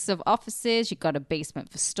consists of offices. You've got a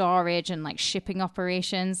basement for storage and like shipping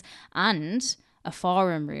operations, and a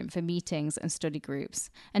forum room for meetings and study groups,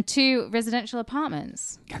 and 2 residential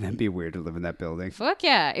apartments. God, that'd be weird to live in that building. Fuck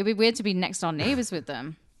yeah. It'd be weird to be next door neighbors with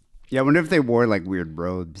them. Yeah, I wonder if they wore like weird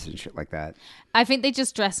robes and shit like that. I think they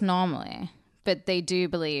just dress normally, but they do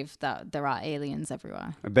believe that there are aliens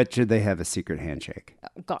everywhere. I bet you they have a secret handshake.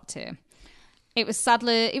 Got to. It was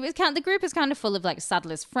Sadler. The group is kind of full of like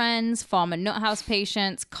Sadler's friends, former Nuthouse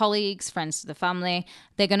patients, colleagues, friends to the family.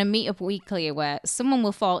 They're going to meet up weekly where someone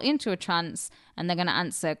will fall into a trance and they're going to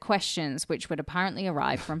answer questions which would apparently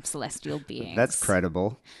arrive from celestial beings. That's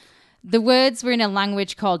credible. The words were in a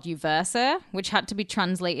language called Uversa, which had to be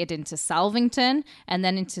translated into Salvington and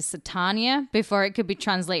then into Satania before it could be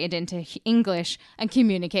translated into English and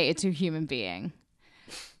communicated to a human being.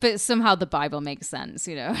 But somehow the Bible makes sense,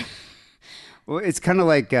 you know? Well, it's kind of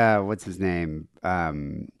like, what's his name?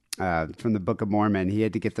 From the Book of Mormon. He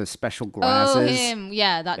had to get those special glasses. Oh, him.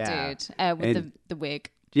 Yeah, that Yeah. dude with the wig.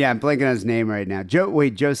 Yeah, I'm blanking on his name right now.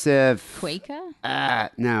 Joseph. Quaker?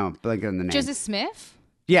 No, blanking on the name. Joseph Smith?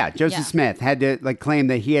 Yeah, Joseph Yeah. Smith had to like claim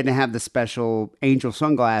that he had to have the special angel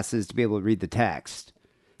sunglasses to be able to read the text.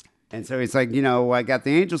 And so he's like, I got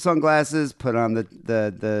the angel sunglasses, put on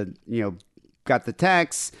the got the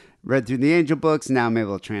text, read through the angel books, and now I'm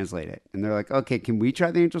able to translate it. And they're like, okay, can we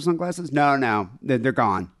try the angel sunglasses? No, they're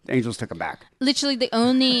gone. The angels took them back. Literally the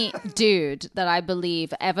only dude that I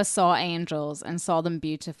believe ever saw angels and saw them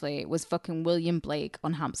beautifully was fucking William Blake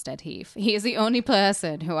on Hampstead Heath. He is the only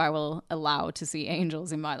person who I will allow to see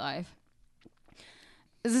angels in my life.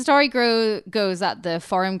 The story goes that the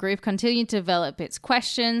forum group continued to develop its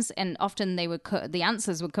questions, and often the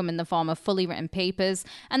answers would come in the form of fully written papers,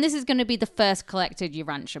 and this is going to be the first collected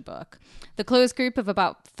Urantia book. The closed group of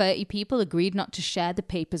about 30 people agreed not to share the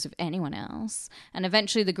papers with anyone else, and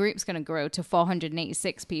eventually the group's going to grow to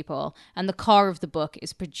 486 people, and the core of the book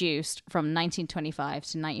is produced from 1925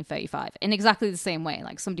 to 1935 in exactly the same way.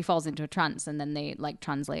 Like somebody falls into a trance and then they like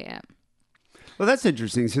translate it. Well, that's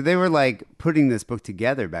interesting. So they were like putting this book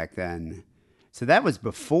together back then. So that was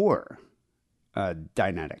before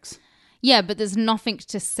Dianetics. Yeah, but there's nothing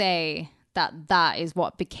to say that is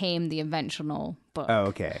what became the inventional book. Oh,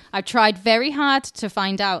 okay. I tried very hard to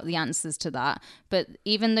find out the answers to that, but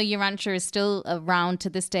even though Urantia is still around to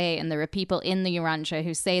this day, and there are people in the Urantia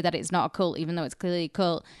who say that it's not a cult, even though it's clearly a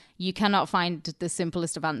cult, you cannot find the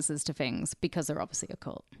simplest of answers to things because they're obviously a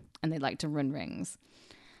cult, and they like to run rings.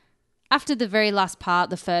 After the very last part,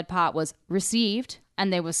 the third part was received,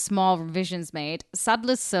 and there were small revisions made.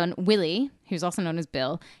 Sadler's son, Willie, who's also known as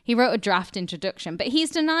Bill, he wrote a draft introduction, but he's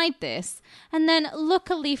denied this. And then,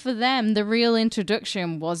 luckily for them, the real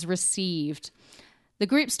introduction was received. The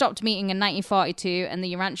group stopped meeting in 1942, and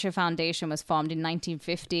the Urantia Foundation was formed in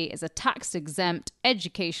 1950 as a tax-exempt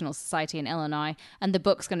educational society in Illinois, and the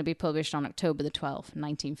book's going to be published on October the 12th,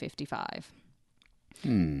 1955.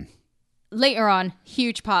 Later on,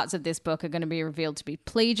 huge parts of this book are going to be revealed to be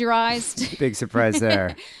plagiarized. Big surprise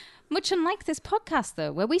there. Much unlike this podcast,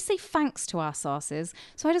 though, where we say thanks to our sources.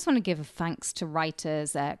 So I just want to give a thanks to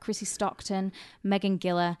writers Chrissy Stockton, Megan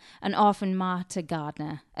Giller, and Orphan Marta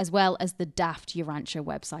Gardner, as well as the Daft Urantia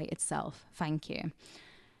website itself. Thank you.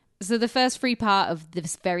 So the first free part of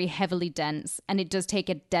this very heavily dense, and it does take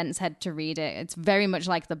a dense head to read it. It's very much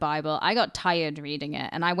like the Bible. I got tired reading it,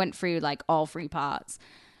 and I went through like all three parts.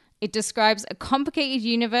 It describes a complicated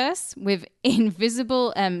universe with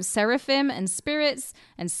invisible seraphim and spirits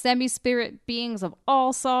and semi-spirit beings of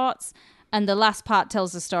all sorts. And the last part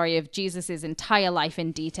tells the story of Jesus' entire life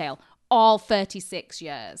in detail, all 36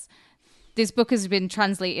 years. This book has been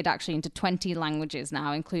translated actually into 20 languages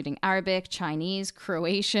now, including Arabic, Chinese,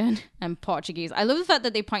 Croatian, and Portuguese. I love the fact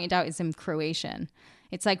that they pointed out it's in Croatian.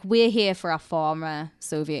 It's like, we're here for our former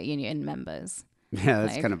Soviet Union members. Yeah,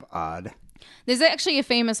 that's kind of odd. There's actually a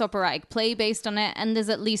famous operatic play based on it, and there's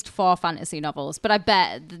at least 4 fantasy novels. But I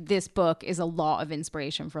bet this book is a lot of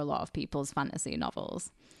inspiration for a lot of people's fantasy novels.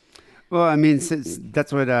 Well, I mean,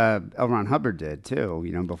 that's what L. Ron Hubbard did, too,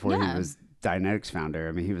 before he was Dianetics founder.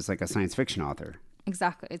 I mean, he was like a science fiction author.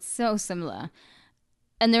 Exactly. It's so similar.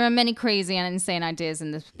 And there are many crazy and insane ideas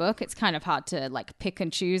in this book. It's kind of hard to pick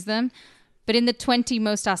and choose them. But in the 20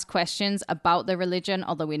 most asked questions about the religion,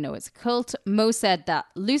 although we know it's a cult, Mo said that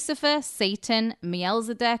Lucifer, Satan,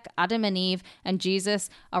 Melchizedek, Adam and Eve, and Jesus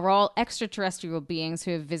are all extraterrestrial beings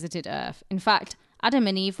who have visited Earth. In fact, Adam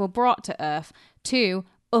and Eve were brought to Earth to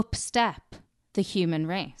upstep the human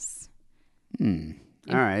race. All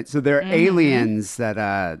right. So they're aliens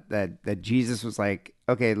that Jesus was like,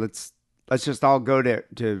 okay, let's just all go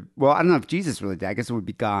to well, I don't know if Jesus really did. I guess it would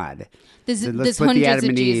be God. There's hundreds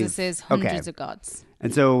of Eve. Jesuses, hundreds of gods.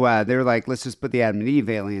 And so they were like, let's just put the Adam and Eve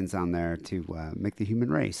aliens on there to make the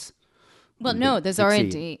human race. Well, no, there's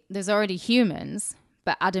already humans,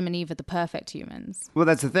 but Adam and Eve are the perfect humans. Well,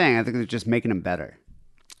 that's the thing. I think they're just making them better.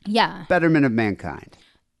 Yeah. Betterment of mankind.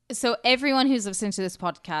 So everyone who's listening to this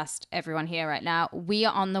podcast, everyone here right now, we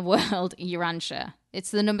are on the world Urantia.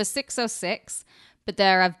 It's the number 606. But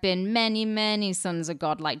there have been many, many sons of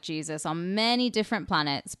God like Jesus on many different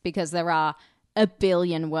planets because there are a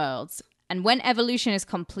billion worlds. And when evolution is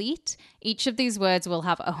complete, each of these worlds will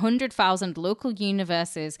have 100,000 local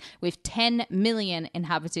universes with 10 million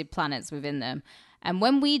inhabited planets within them. And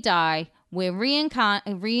when we die, we're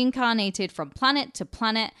reincarnated from planet to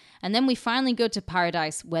planet, and then we finally go to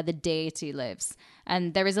paradise where the deity lives.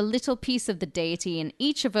 And there is a little piece of the deity in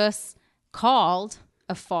each of us called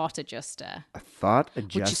a thought adjuster. A thought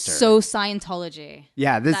adjuster. Which is so Scientology.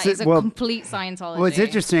 Yeah, that is a complete Scientology. Well, it's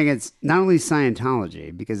interesting. It's not only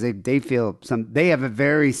Scientology because they feel they have a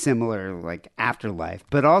very similar afterlife,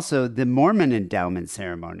 but also the Mormon endowment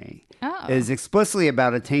ceremony is explicitly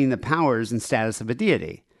about attaining the powers and status of a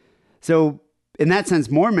deity. So, in that sense,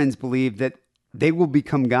 Mormons believe that they will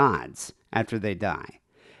become gods after they die.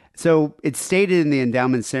 So it's stated in the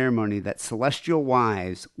endowment ceremony that celestial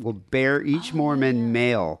wives will bear each Mormon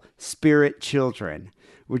male spirit children,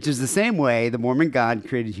 which is the same way the Mormon God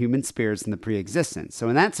created human spirits in the pre-existence. So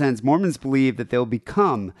in that sense, Mormons believe that they'll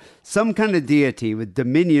become some kind of deity with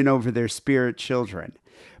dominion over their spirit children.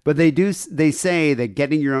 But they say that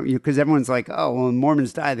getting your own, because everyone's like, oh, well, when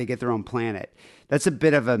Mormons die, they get their own planet. That's a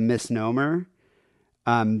bit of a misnomer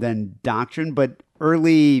than doctrine, but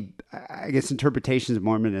early, I guess, interpretations of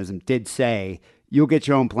Mormonism did say you'll get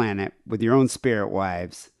your own planet with your own spirit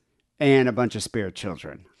wives and a bunch of spirit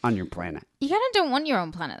children on your planet. You kind of don't want your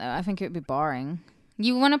own planet, though. I think it would be boring.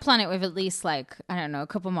 You want a planet with at least, I don't know, a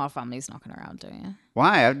couple more families knocking around, don't you?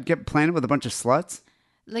 Why? I'd get a planet with a bunch of sluts?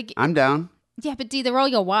 I'm down. Yeah, but they're all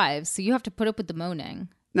your wives, so you have to put up with the moaning.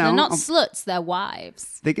 No, they're not sluts, they're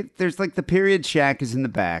wives. There's the period shack is in the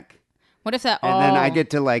back. What if they're all... And then I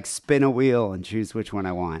get to spin a wheel and choose which one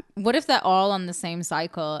I want. What if they're all on the same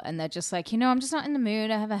cycle and they're just I'm just not in the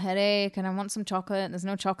mood. I have a headache and I want some chocolate. There's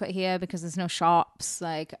no chocolate here because there's no shops.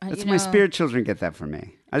 That's my spirit children get that from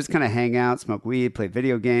me. I just kind of hang out, smoke weed, play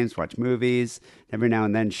video games, watch movies. Every now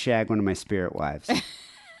and then shag one of my spirit wives.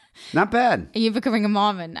 Not bad. Are you becoming a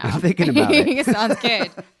Mormon now? I'm thinking about it. It sounds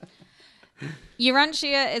good.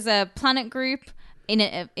 Urantia is a planet group in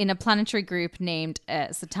a planetary group named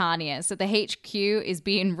Satania. So the HQ is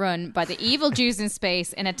being run by the evil Jews in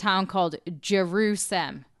space in a town called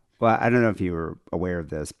Jerusalem. Well, I don't know if you were aware of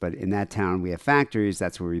this, but in that town we have factories.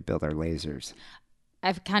 That's where we build our lasers.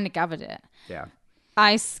 I've kind of gathered it. Yeah.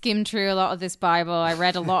 I skimmed through a lot of this Bible. I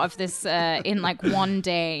read a lot of this in like one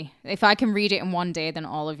day. If I can read it in one day, then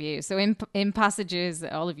all of you. So in passages,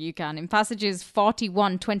 all of you can. In passages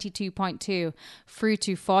 41:22.2 through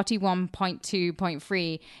to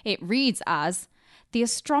 41.2.3, it reads as, the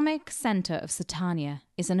astronomic center of Satania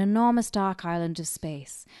is an enormous dark island of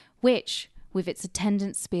space, which, with its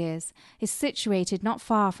attendant spheres, is situated not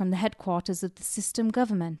far from the headquarters of the system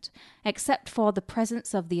government, except for the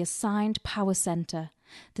presence of the assigned power center.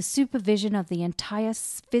 The supervision of the entire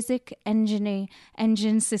physic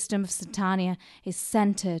engine system of Satania is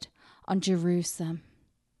centered on Jerusalem.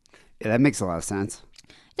 Yeah, that makes a lot of sense.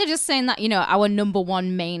 They're just saying that, our number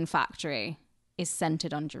one main factory is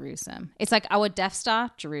centered on Jerusalem. It's like our Death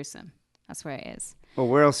Star, Jerusalem. That's where it is. Well,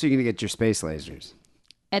 where else are you going to get your space lasers?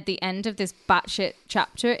 At the end of this batshit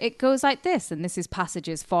chapter, it goes like this, and this is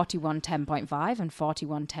passages 41:10.5 and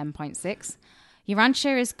 41:10.6.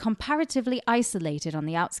 Urantia is comparatively isolated on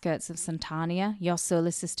the outskirts of Satania, your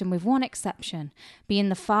solar system, with one exception, being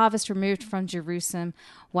the farthest removed from Jerusalem,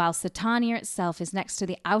 while Satania itself is next to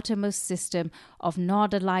the outermost system of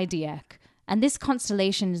Nordalidiac, and this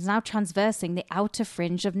constellation is now traversing the outer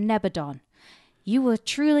fringe of Nebadon. You were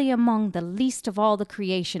truly among the least of all the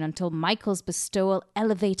creation until Michael's bestowal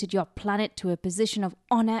elevated your planet to a position of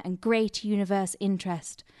honor and great universe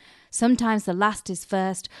interest. Sometimes the last is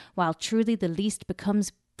first, while truly the least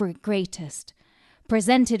becomes greatest.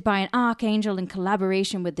 Presented by an archangel in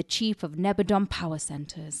collaboration with the chief of Nebadon power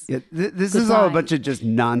centers. Yeah, this is all a bunch of just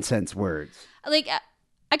nonsense words. Like,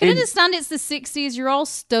 I can understand it's the 60s. You're all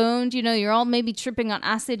stoned. You're all maybe tripping on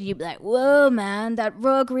acid. You'd be like, whoa, man, that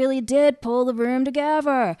rug really did pull the room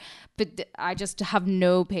together. But I just have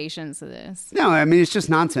no patience for this. No, I mean, it's just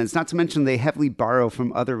nonsense. Not to mention they heavily borrow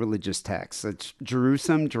from other religious texts. It's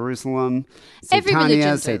Jerusalem, Every religion Satania,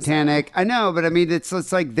 does Satanic. that. I know, but I mean, it's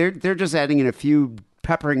like they're just adding in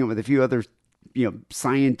peppering it with a few other,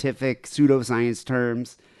 scientific, pseudoscience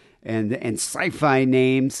terms and sci-fi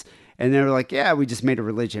names. And they're like, yeah, we just made a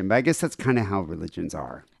religion. But I guess that's kind of how religions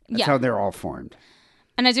are. That's how they're all formed.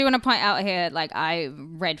 And I do want to point out here, like, I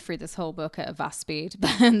read through this whole book at a vast speed,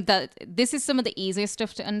 but that this is some of the easiest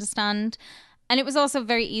stuff to understand. And it was also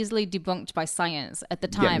very easily debunked by science at the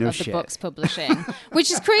time of the book's publishing, which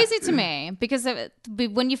is crazy to me because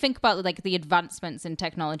when you think about like the advancements in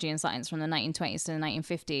technology and science from the 1920s to the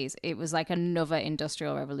 1950s, it was like another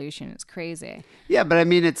industrial revolution. It's crazy. Yeah, but I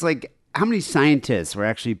mean, it's like, how many scientists were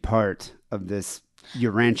actually part of this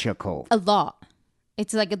Urantia cult? A lot.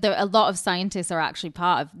 It's like a lot of scientists are actually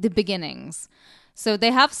part of the beginnings. So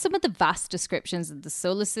they have some of the vast descriptions of the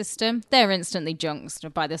solar system. They're instantly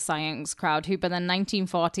junked by the science crowd who by the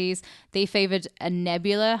 1940s, they favored a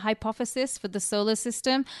nebula hypothesis for the solar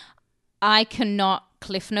system. I cannot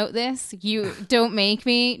cliff note this. You don't make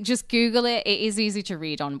me. Just Google it. It is easy to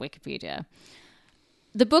read on Wikipedia.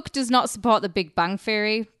 The book does not support the Big Bang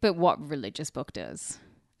Theory, but what religious book does?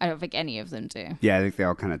 I don't think any of them do. Yeah, I think they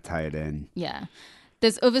all kind of tie it in. Yeah.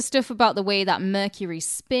 There's other stuff about the way that Mercury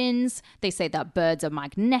spins. They say that birds are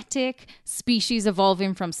magnetic, species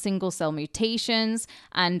evolving from single-cell mutations,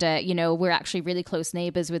 and, we're actually really close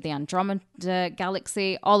neighbors with the Andromeda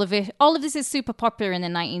galaxy. All of this is super popular in the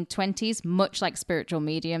 1920s, much like spiritual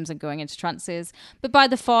mediums and going into trances. But by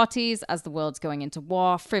the 40s, as the world's going into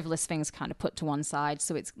war, frivolous things kind of put to one side,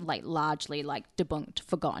 so it's like largely like debunked,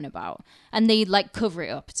 forgotten about. And they like cover it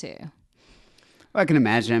up too. Well, I can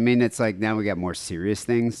imagine. I mean, it's like now we got more serious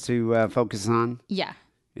things to focus on. Yeah.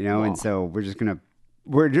 And so we're just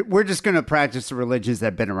gonna practice the religions that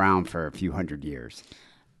have been around for a few hundred years.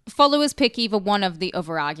 Followers pick either one of the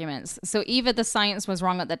other arguments. So either the science was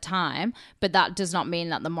wrong at the time, but that does not mean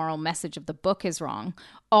that the moral message of the book is wrong,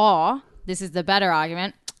 or this is the better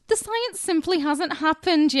argument. The science simply hasn't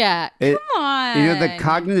happened yet. Come on. The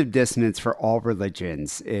cognitive dissonance for all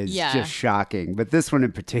religions is just shocking. But this one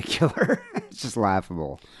in particular, it's just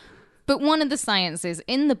laughable. But one of the sciences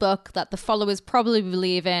in the book that the followers probably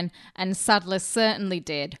believe in, and Sadler certainly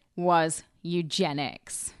did, was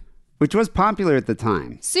eugenics. Which was popular at the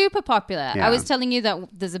time. Super popular. Yeah. I was telling you that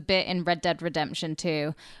there's a bit in Red Dead Redemption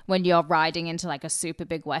 2 when you're riding into like a super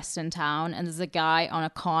big western town and there's a guy on a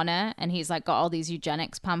corner and he's like got all these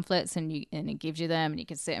eugenics pamphlets and he gives you them and you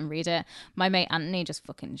can sit and read it. My mate Anthony just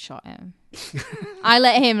fucking shot him. I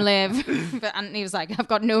let him live. But Anthony was like, I've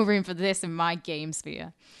got no room for this in my game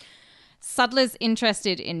sphere. Sadler's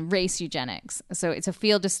interested in race eugenics. So it's a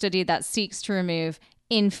field of study that seeks to remove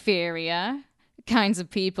inferior kinds of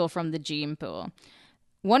people from the gene pool.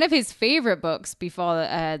 One of his favorite books before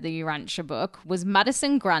the Urantia book was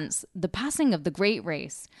Madison Grant's The Passing of the Great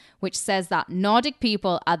Race, which says that Nordic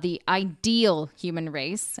people are the ideal human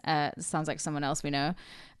race. Sounds like someone else we know.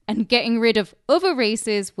 And getting rid of other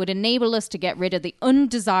races would enable us to get rid of the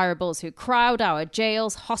undesirables who crowd our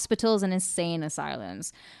jails, hospitals, and insane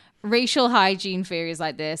asylums. Racial hygiene theories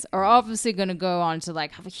like this are obviously going to go on to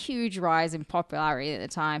like have a huge rise in popularity at the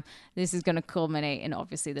time. This is going to culminate in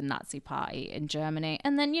obviously the Nazi Party in Germany,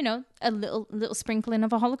 and then a little sprinkling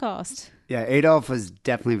of a Holocaust. Yeah, Adolf was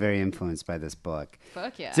definitely very influenced by this book.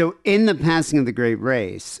 Fuck yeah! So in The Passing of the Great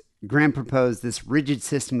Race, Grant proposed this rigid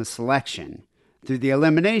system of selection through the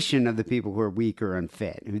elimination of the people who are weak or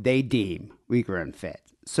unfit, who they deem weak or unfit.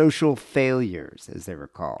 Social failures, as they were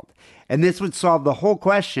called. And this would solve the whole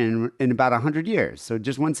question in about 100 years, so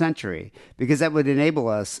just 1 century, because that would enable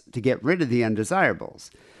us to get rid of the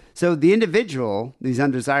undesirables. So the individual, these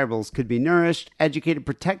undesirables, could be nourished, educated,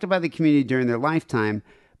 protected by the community during their lifetime,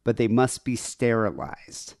 but they must be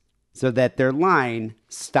sterilized so that their line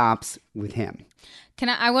stops with him.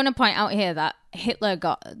 I want to point out here that Hitler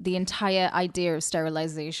got the entire idea of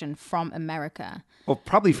sterilization from America. Well,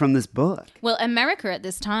 probably from this book. Well, America at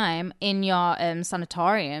this time, in your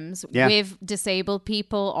sanatoriums, with disabled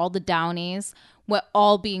people, all the Downies, were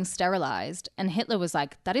all being sterilized. And Hitler was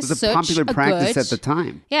like, that is such a popular practice at the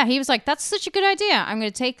time. Yeah, he was like, that's such a good idea. I'm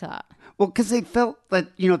going to take that. Well, because they felt that,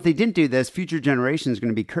 if they didn't do this, future generations are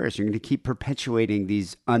going to be cursed. You're going to keep perpetuating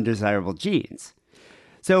these undesirable genes.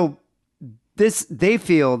 So they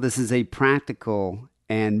feel this is a practical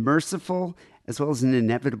and merciful as well as an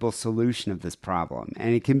inevitable solution of this problem.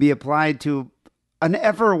 And it can be applied to an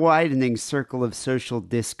ever-widening circle of social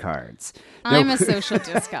discards. I'm a social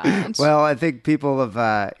discard. Well, I think people of,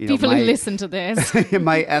 people who listen to this.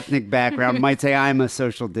 my ethnic background might say I'm a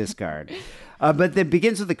social discard. But it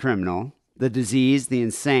begins with the criminal, the disease, the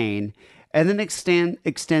insane, and then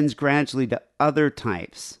extends gradually to other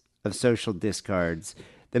types of social discards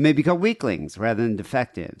that may be called weaklings rather than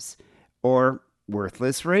defectives, or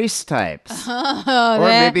worthless race types, or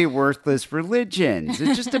maybe worthless religions.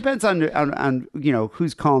 It just depends on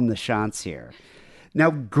who's calling the shots here.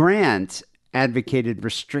 Now, Grant advocated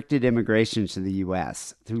restricted immigration to the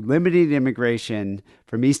U.S. through limited immigration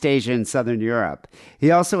from East Asia and Southern Europe.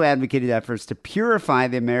 He also advocated efforts to purify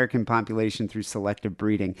the American population through selective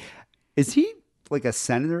breeding. Is he like a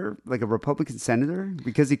senator, like a Republican senator?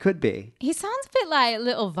 Because he could be. He sounds a bit like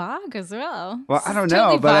Little Varg as well. Well, I don't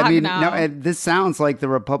know, but I mean, this sounds like the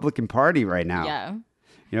Republican Party right now.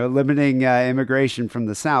 Yeah. Limiting immigration from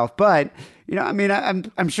the South. But,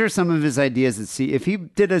 I'm sure some of his ideas if he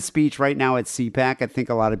did a speech right now at CPAC, I think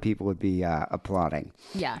a lot of people would be applauding.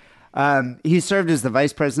 Yeah. He served as the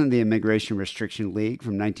vice president of the Immigration Restriction League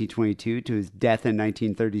from 1922 to his death in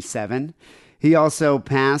 1937. He also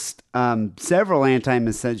passed several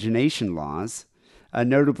anti-miscegenation laws,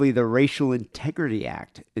 notably the Racial Integrity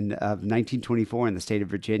Act of 1924 in the state of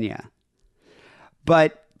Virginia.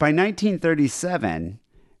 But by 1937,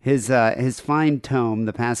 his fine tome,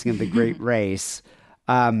 The Passing of the Great Race,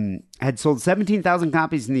 had sold 17,000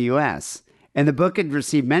 copies in the U.S., and the book had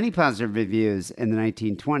received many positive reviews in the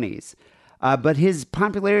 1920s. But his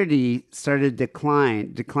popularity started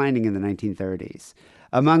declining in the 1930s.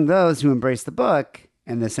 Among those who embraced the book,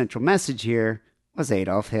 and the central message here, was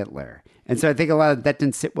Adolf Hitler. And so I think that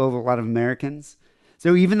didn't sit well with a lot of Americans.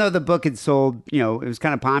 So even though the book had sold, it was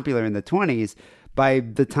kind of popular in the 20s, by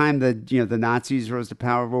the time the Nazis rose to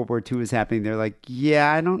power, World War II was happening, they're like,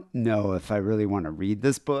 yeah, I don't know if I really want to read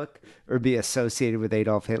this book or be associated with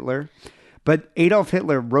Adolf Hitler. But Adolf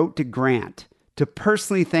Hitler wrote to Grant to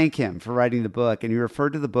personally thank him for writing the book, and he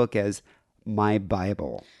referred to the book as my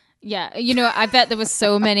Bible. Yeah, I bet there was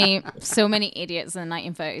so many idiots in the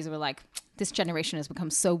 1930s who were like, this generation has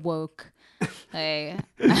become so woke. I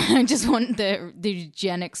just want the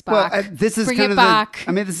eugenics back. Well, this is Bring kind it of back.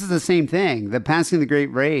 This is the same thing. The Passing of the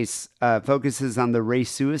Great Race focuses on the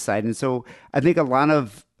race suicide, and so I think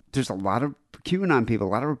there's a lot of QAnon people, a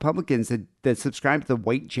lot of Republicans that subscribe to the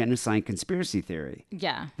white genocide conspiracy theory.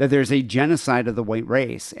 Yeah. That there's a genocide of the white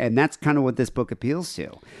race. And that's kind of what this book appeals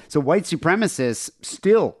to. So white supremacists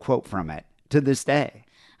still quote from it to this day.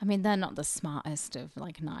 I mean, they're not the smartest of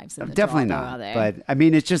knives in the Definitely drawer, not. are they? But I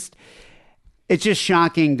mean, it's just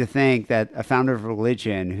shocking to think that a founder of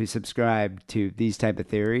religion who subscribed to these type of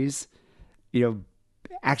theories,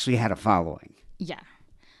 actually had a following. Yeah.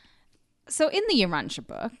 So in the Urantia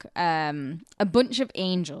book, a bunch of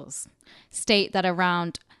angels state that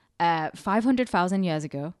around 500,000 years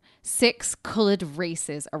ago, 6 colored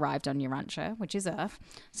races arrived on Urantia, which is Earth.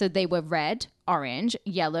 So they were red, orange,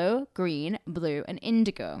 yellow, green, blue, and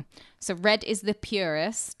indigo. So red is the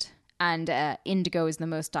purest, and indigo is the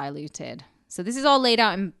most diluted. So this is all laid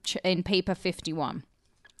out in paper 51.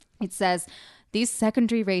 It says, these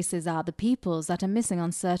secondary races are the peoples that are missing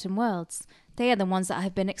on certain worlds. They are the ones that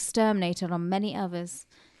have been exterminated on many others.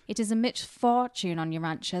 It is a misfortune on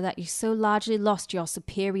Urantia that you so largely lost your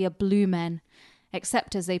superior blue men,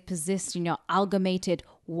 except as they persist in your amalgamated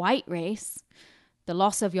white race. The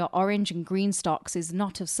loss of your orange and green stocks is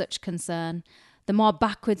not of such concern. The more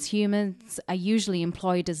backwards humans are usually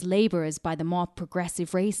employed as laborers by the more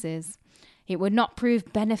progressive races. It would not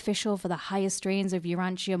prove beneficial for the higher strains of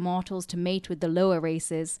Urantia mortals to mate with the lower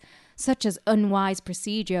races. Such as unwise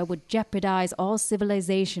procedure would jeopardize all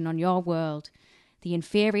civilization on your world. The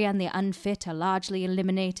inferior and the unfit are largely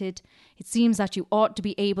eliminated. It seems that you ought to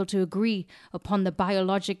be able to agree upon the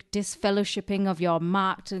biologic disfellowshipping of your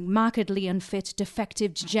markedly unfit,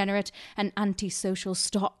 defective, degenerate, and antisocial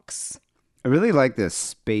stocks. I really like this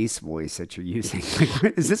space voice that you're using.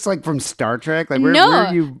 Like, is this like from Star Trek? Like, No.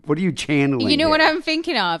 What are you channeling? You know here? what I'm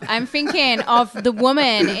thinking of? I'm thinking of the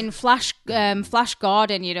woman in Flash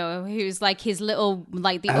Gordon, you know, who's like his little,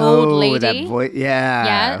 like the old lady. That voice, yeah.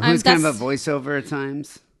 Yeah, Who's kind of a that's- voiceover at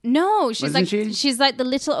times. No, she's Wasn't like she? she's like the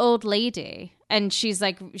little old lady, and she's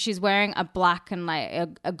wearing a black and like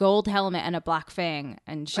a gold helmet and a black thing,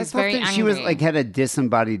 and I she's thought very that angry. she was like had a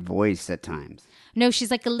disembodied voice at times. No, she's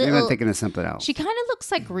like a Maybe little. I'm thinking of something else. She kind of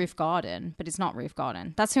looks like Ruth Gordon, but it's not Ruth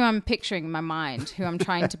Gordon. That's who I'm picturing in my mind, who I'm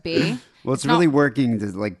trying to be. Well, it's not- really working to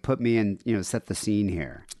like put me in, set the scene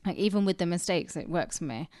here. Like, even with the mistakes, it works for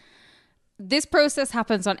me. This process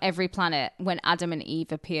happens on every planet when Adam and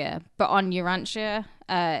Eve appear, but on Urantia,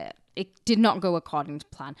 it did not go according to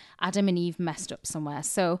plan. Adam and Eve messed up somewhere.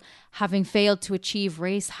 So, having failed to achieve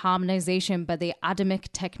race harmonization by the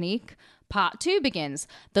Adamic technique, Part 2 begins,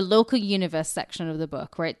 the local universe section of the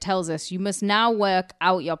book, where it tells us you must now work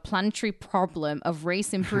out your planetary problem of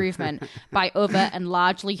race improvement by other and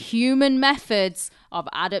largely human methods of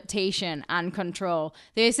adaptation and control.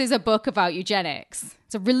 This is a book about eugenics.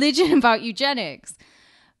 It's a religion about eugenics.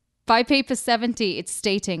 By paper 70, it's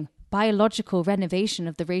stating, biological renovation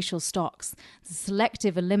of the racial stocks, the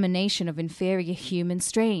selective elimination of inferior human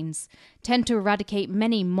strains, tend to eradicate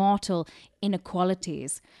many mortal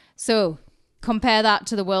inequalities. So, compare that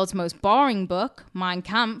to the world's most boring book, Mein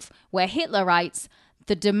Kampf, where Hitler writes,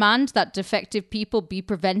 the demand that defective people be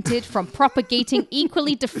prevented from propagating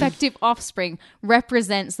equally defective offspring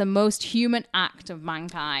represents the most human act of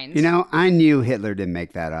mankind. You know, I knew Hitler didn't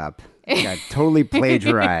make that up. He got totally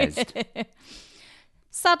plagiarized.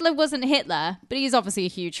 Sadler wasn't Hitler, but he's obviously a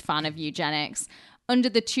huge fan of eugenics. Under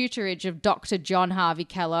the tutorage of Dr. John Harvey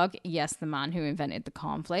Kellogg, yes, the man who invented the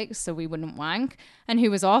cornflakes so we wouldn't wank, and who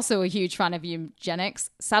was also a huge fan of eugenics,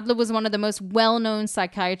 Sadler was one of the most well-known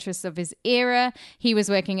psychiatrists of his era. He was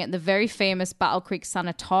working at the very famous Battle Creek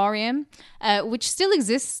Sanatorium, which still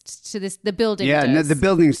exists to this. The building Yeah, does. no, the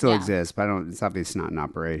building still Yeah. exists, but it's obviously not in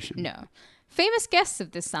operation. No. Famous guests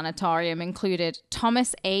of this sanatorium included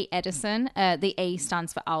Thomas A. Edison. The A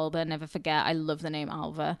stands for Alva, never forget. I love the name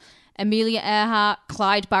Alva. Amelia Earhart,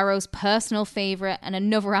 Clyde Barrow's personal favorite, and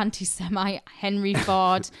another anti-Semite, Henry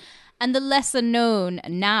Ford. And the lesser known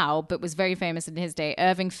now, but was very famous in his day,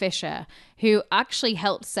 Irving Fisher, who actually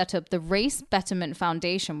helped set up the Race Betterment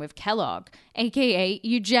Foundation with Kellogg, aka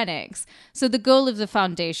eugenics. So the goal of the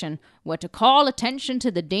foundation were to call attention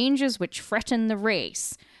to the dangers which threaten the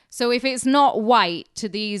race. So if it's not white to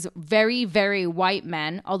these very, very white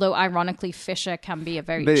men, although ironically Fisher can be a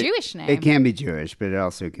very But Jewish name. It can be Jewish, but it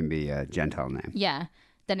also can be a Gentile name. Yeah,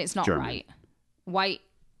 then it's not German. right.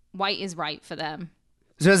 White is right for them.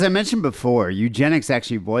 So as I mentioned before, eugenics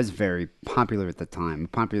actually was very popular at the time, a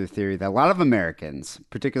popular theory that a lot of Americans,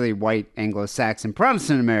 particularly white Anglo-Saxon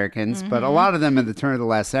Protestant Americans, but a lot of them at the turn of the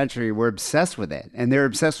last century were obsessed with it. And they're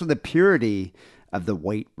obsessed with the purity of the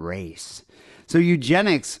white race. So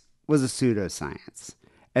eugenics was a pseudoscience.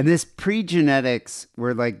 And this pre-genetics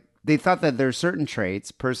were like, they thought that there are certain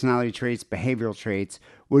traits, personality traits, behavioral traits,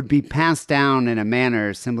 would be passed down in a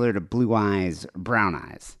manner similar to blue eyes or brown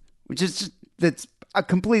eyes, which is just, that's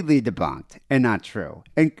completely debunked and not true.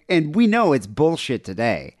 And we know it's bullshit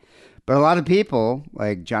today. But a lot of people,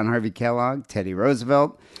 like John Harvey Kellogg, Teddy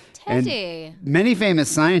Roosevelt, Teddy. and many famous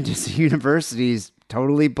scientists at universities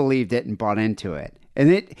totally believed it and bought into it. And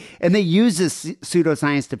they used this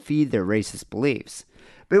pseudoscience to feed their racist beliefs.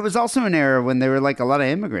 But it was also an era when there were like a lot of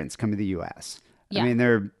immigrants coming to the U.S. Yeah. I mean,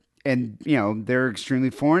 they're extremely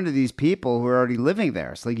foreign to these people who are already living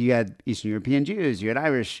there. So like you had Eastern European Jews, you had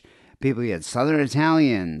Irish people, you had Southern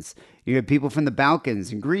Italians, you had people from the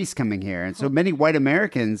Balkans and Greece coming here. And so many white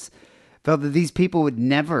Americans felt that these people would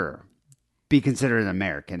never be considered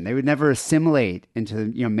American. They would never assimilate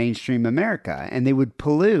into mainstream America, and they would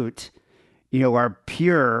pollute our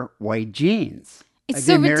pure white genes. It's like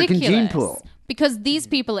so the American ridiculous. gene pool. Because these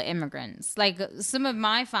people are immigrants. Like, some of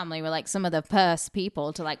my family were like some of the first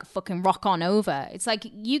people to like fucking rock on over. It's like,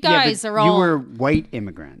 you guys are all... You were white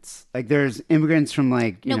immigrants. Like, there's immigrants from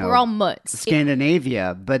we're all mutts.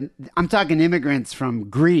 Scandinavia, but I'm talking immigrants from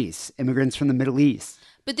Greece, immigrants from the Middle East.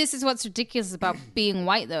 But this is what's ridiculous about being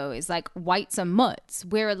white, though, is like, whites are mutts.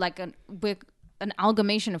 We're like we're an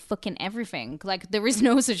amalgamation of fucking everything. Like, there is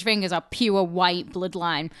no such thing as a pure white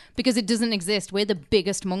bloodline because it doesn't exist. We're the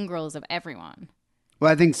biggest mongrels of everyone.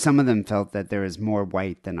 Well, I think some of them felt that there was more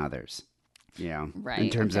white than others, in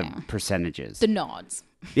terms of percentages. The nods.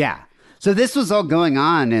 Yeah. So this was all going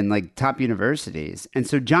on in like top universities. And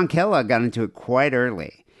so John Kellogg got into it quite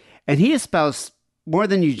early. And he espoused more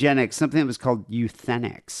than eugenics, something that was called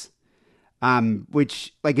euthenics.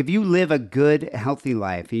 Which, like, if you live a good, healthy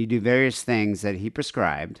life and you do various things that he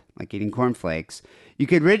prescribed, like eating cornflakes, you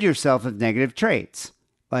could rid yourself of negative traits,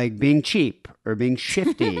 like being cheap or being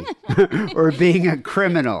shifty or being a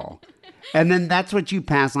criminal. And then that's what you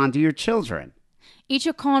pass on to your children. Eat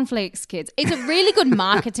your cornflakes, kids. It's a really good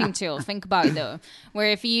marketing tool. Think about it, though, where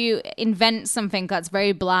if you invent something that's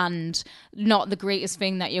very bland, not the greatest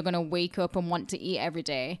thing that you're going to wake up and want to eat every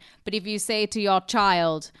day, but if you say to your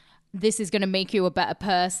child, this is going to make you a better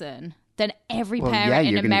person, then every parent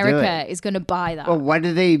in America is going to buy that. Well, why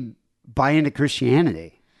do they buy into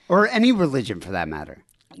Christianity? Or any religion, for that matter?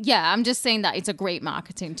 Yeah, I'm just saying that it's a great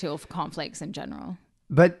marketing tool for cornflakes in general.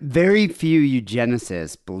 But very few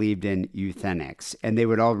eugenicists believed in euthenics, and they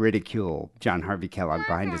would all ridicule John Harvey Kellogg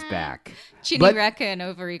behind his back. Chinny reckon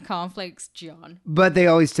over your cornflakes, John. But they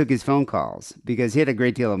always took his phone calls because he had a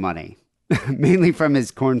great deal of money, mainly from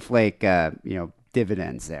his cornflake,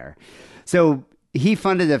 dividends there. So he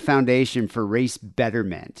funded a foundation for race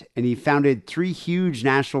betterment, and he founded 3 huge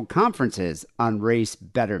national conferences on race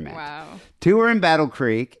betterment. Wow. 2 were in Battle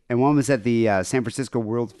Creek, and one was at the San Francisco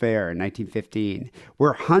World Fair in 1915,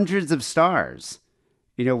 where hundreds of stars,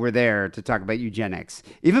 were there to talk about eugenics.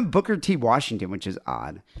 Even Booker T. Washington, which is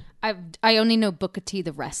odd. I only know Booker T.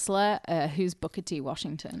 the wrestler. Who's Booker T.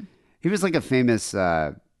 Washington? He was like a famous,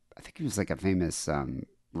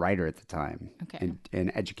 writer at the time,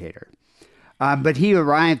 and educator. But he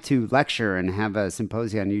arrived to lecture and have a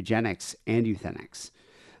symposium on eugenics and euthenics.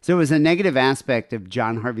 So it was a negative aspect of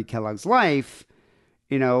John Harvey Kellogg's life,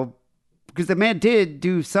 because the man did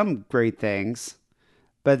do some great things,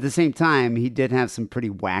 but at the same time, he did have some pretty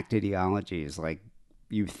whacked ideologies like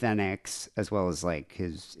euthenics, as well as like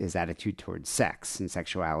his attitude towards sex and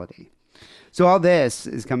sexuality. So all this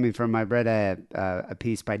is coming from, I read a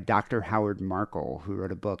piece by Dr. Howard Markle, who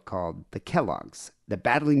wrote a book called The Kelloggs, The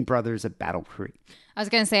Battling Brothers of Battle Creek. I was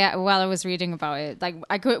going to say, while I was reading about it, like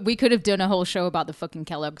we could have done a whole show about the fucking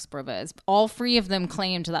Kellogg's brothers. All 3 of them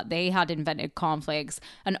claimed that they had invented cornflakes,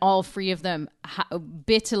 and all 3 of them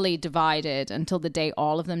bitterly divided until the day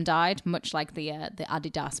all of them died, much like the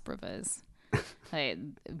Adidas brothers.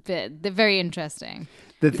 They're very interesting.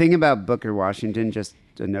 The thing about Booker Washington, just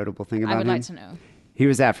a notable thing about him. I would like to know. He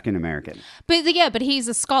was African American. But he's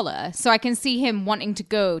a scholar, so I can see him wanting to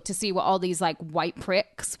go to see what all these like white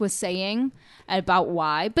pricks were saying about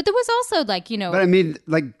why. But there was also like, But I mean,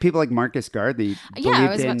 like people like Marcus Garvey. Yeah, I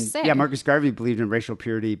was about to say. Yeah, Marcus Garvey believed in racial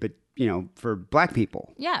purity, but for black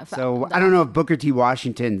people. Yeah. So I don't know if Booker T.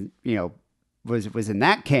 Washington, was in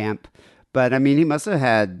that camp, but I mean, he must have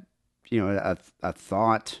had, a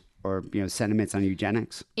thought or sentiments on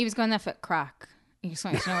eugenics. He was going there for crack. He just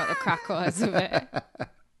wanted to know what the crack was of it.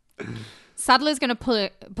 Sadler's going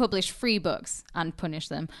to publish 3 books and punish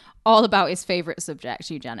them, all about his favorite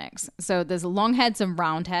subject, eugenics. So there's Long Heads and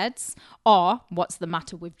Round Heads, or What's the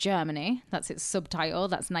Matter with Germany? That's its subtitle.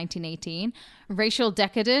 That's 1918. Racial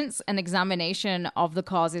Decadence, an examination of the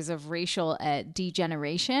causes of racial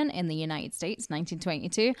degeneration in the United States,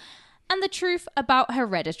 1922. And The Truth About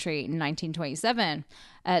Hereditary in 1927.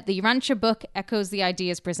 The Urantia book echoes the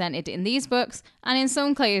ideas presented in these books, and in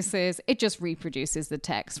some cases, it just reproduces the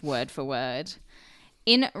text word for word.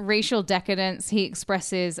 In Racial Decadence, he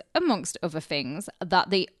expresses, amongst other things, that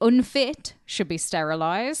the unfit should be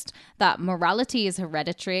sterilized, that morality is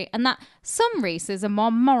hereditary, and that some races are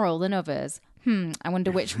more moral than others. I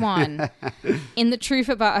wonder which one. In The Truth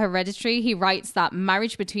About Hereditary, he writes that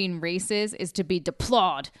marriage between races is to be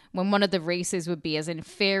deplored when one of the races would be as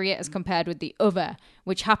inferior as compared with the other,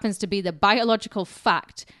 which happens to be the biological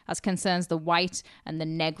fact as concerns the white and the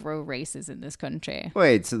Negro races in this country.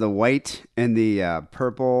 Wait, so the white and the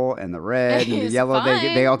purple and the red and the yellow,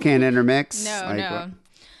 they all can't intermix? No.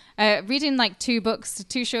 Reading like two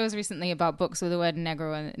shows recently about books with the word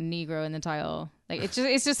negro in the title. Like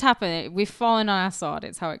it's just happened. We've fallen on our sword.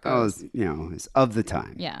 It's how it goes. It's of the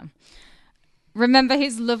time. Yeah. Remember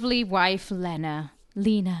his lovely wife, Lena.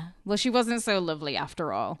 Well, she wasn't so lovely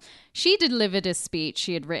after all. She delivered a speech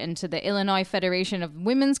she had written to the Illinois Federation of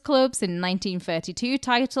Women's Clubs in 1932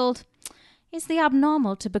 titled, "Is the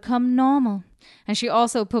Abnormal to Become Normal?" And she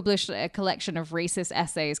also published a collection of racist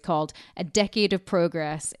essays called A Decade of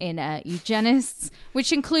Progress in Eugenists,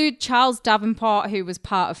 which include Charles Davenport, who was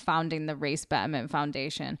part of founding the Race Betterment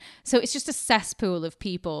Foundation. So it's just a cesspool of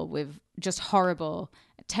people with just horrible,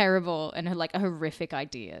 terrible, and like horrific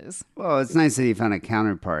ideas. Well, it's nice that he found a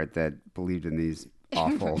counterpart that believed in these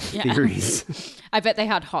awful theories. I bet they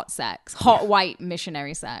had hot white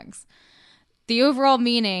missionary sex. The overall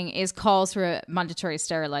meaning is calls for a mandatory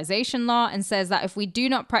sterilization law and says that if we do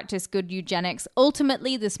not practice good eugenics,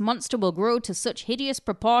 ultimately this monster will grow to such hideous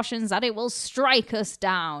proportions that it will strike us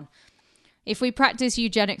down. If we practice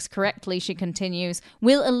eugenics correctly, she continues,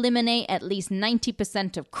 we'll eliminate at least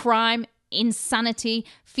 90% of crime, insanity,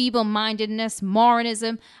 feeble-mindedness,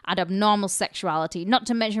 moronism, and abnormal sexuality, not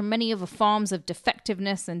to mention many other forms of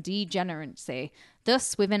defectiveness and degeneracy.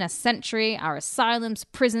 Thus, within a century, our asylums,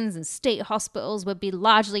 prisons, and state hospitals would be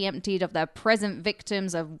largely emptied of their present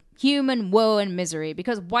victims of human woe and misery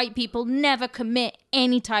because white people never commit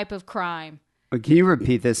any type of crime. But can you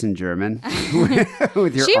repeat this in German?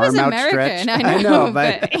 With your she arm was outstretched? American, I know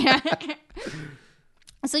but yeah.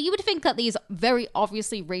 So you would think that these very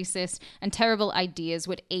obviously racist and terrible ideas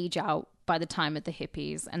would age out by the time of the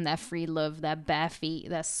hippies and their free love, their bare feet,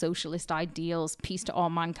 their socialist ideals, peace to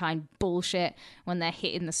all mankind bullshit when they're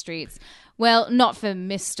hitting the streets. Well, not for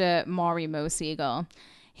Mr. Maury Mo Siegel.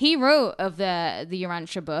 He wrote of the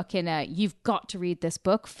Urantia book in You've Got to Read This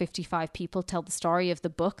Book. 55 people tell the story of the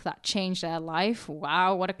book that changed their life.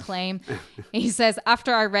 Wow, what a claim. He says,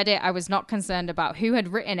 after I read it, I was not concerned about who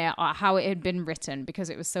had written it or how it had been written because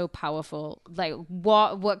it was so powerful. Like,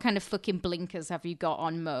 what kind of fucking blinkers have you got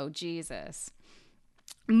on, Mo? Jesus.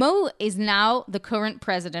 Mo is now the current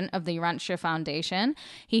president of the Urantia Foundation.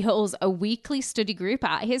 He holds a weekly study group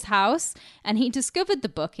at his house, and he discovered the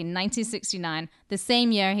book in 1969, the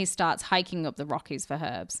same year he starts hiking up the Rockies for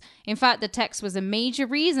herbs. In fact, the text was a major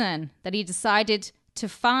reason that he decided to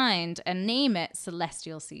find and name it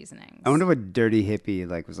Celestial Seasonings. I wonder what dirty hippie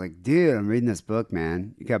was like, dude, I'm reading this book,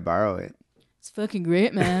 man. You gotta borrow it. It's fucking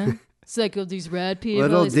great, man. It's like all these red people.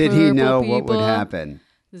 Little did he know what would happen.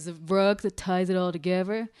 There's a rug that ties it all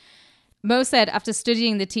together. Mo said, after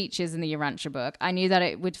studying the teachers in the Urantia book, I knew that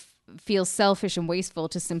it would feel selfish and wasteful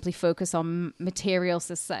to simply focus on material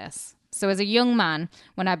success. So as a young man,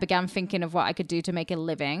 when I began thinking of what I could do to make a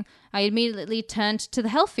living, I immediately turned to the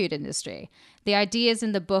health food industry. The ideas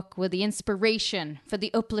in the book were the inspiration for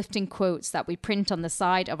the uplifting quotes that we print on the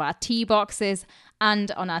side of our tea boxes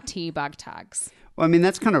and on our tea bag tags. Well, I mean,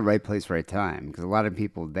 that's kind of right place, right time, because a lot of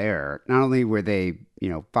people there, not only were they,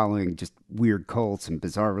 following just weird cults and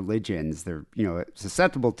bizarre religions, they're,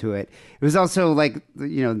 susceptible to it. It was also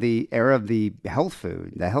the era of the health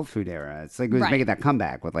food era. It's like it was making that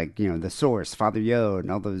comeback with The Source, Father Yo,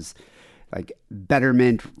 and all those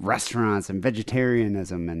betterment restaurants and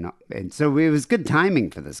vegetarianism. And so it was good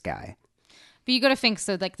timing for this guy. But you got to think,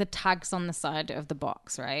 so the tags on the side of the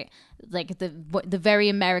box, right? The very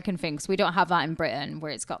American things. We don't have that in Britain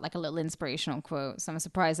where it's got a little inspirational quote. So I'm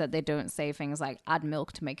surprised that they don't say things like, add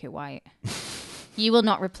milk to make it white. You will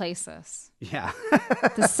not replace us. Yeah.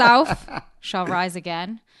 The South shall rise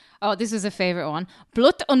again. Oh, this is a favorite one.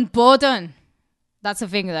 Blut und Boden. That's a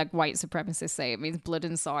thing that white supremacists say. It means blood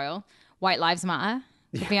and soil. White lives matter.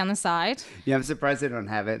 To be on the side. Yeah, I'm surprised they don't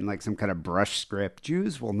have it in some kind of brush script.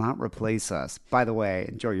 Jews will not replace us. By the way,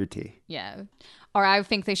 enjoy your tea. Yeah. Or I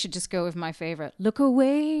think they should just go with my favorite. Look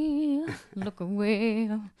away,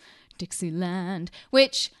 Dixieland.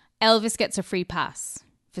 Which Elvis gets a free pass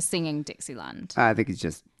for singing Dixieland. I think he's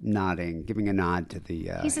just nodding, giving a nod to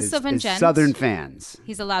he's a his Southern fans.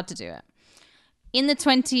 He's allowed to do it. In the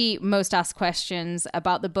 20 most asked questions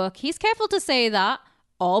about the book, he's careful to say that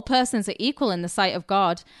all persons are equal in the sight of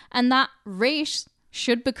God, and that race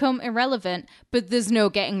should become irrelevant, but there's no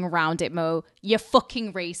getting around it, Mo. You're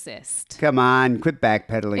fucking racist. Come on, quit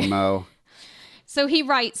backpedaling, Mo. So he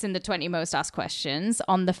writes in the 20 most asked questions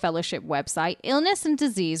on the Fellowship website, illness and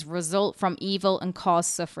disease result from evil and cause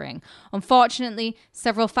suffering. Unfortunately,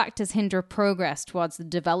 several factors hinder progress towards the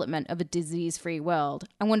development of a disease-free world.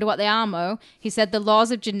 I wonder what they are, Mo. He said the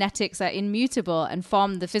laws of genetics are immutable and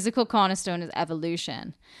form the physical cornerstone of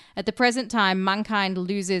evolution. At the present time, mankind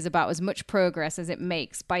loses about as much progress as it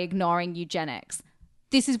makes by ignoring eugenics.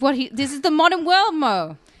 This is the modern world,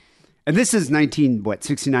 Mo. And this is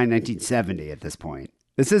 1970 at this point.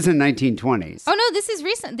 This isn't 1920s. Oh, no, this is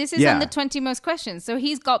recent. This is on the 20 most questions. So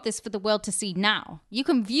he's got this for the world to see now. You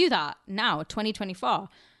can view that now, 2024.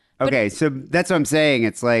 Okay, so that's what I'm saying.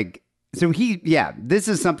 It's like, this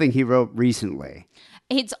is something he wrote recently.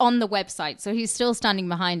 It's on the website, so he's still standing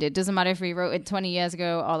behind it. Doesn't matter if he wrote it 20 years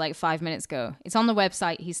ago or like 5 minutes ago. It's on the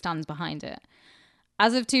website. He stands behind it.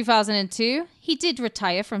 As of 2002, he did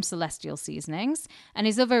retire from Celestial Seasonings, and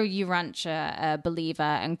his other Urantia believer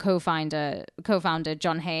and co-founder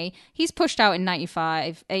John Hay, he's pushed out in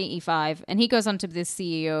 85, and he goes on to be the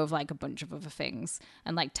CEO of like a bunch of other things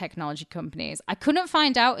and like technology companies. I couldn't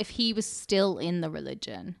find out if he was still in the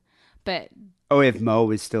religion, but if Mo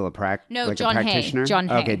was still a John practitioner? Hay. John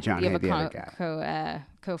Hay. Okay, John Hay, the other guy.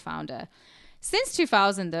 Co-founder. Since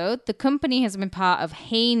 2000, though, the company has been part of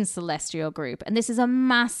Hain Celestial Group, and this is a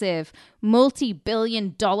massive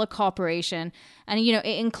multi-billion-dollar corporation, and it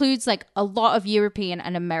includes like a lot of European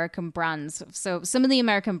and American brands. So some of the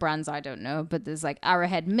American brands I don't know, but there's like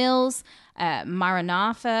Arrowhead Mills,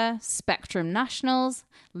 Maranatha, Spectrum Nationals,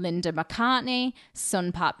 Linda McCartney,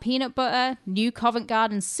 Sunpat Peanut Butter, New Covent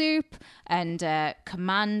Garden Soup, and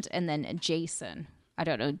Command, and then Jason. I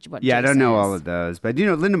don't know what. Yeah, Jason I don't know is. all of those, but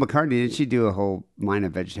Linda McCartney, didn't she do a whole line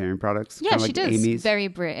of vegetarian products? Yeah, Kinda she like does. Amy's? Very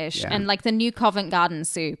British, and like the New Covent Garden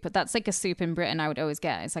soup. But that's like a soup in Britain I would always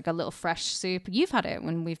get. It's like a little fresh soup. You've had it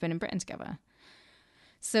when we've been in Britain together.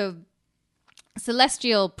 So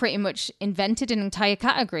Celestial pretty much invented an entire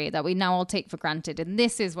category that we now all take for granted, and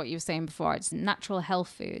this is what you were saying before. It's natural health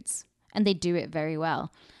foods, and they do it very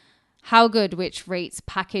well. How Good, which rates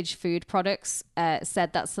packaged food products,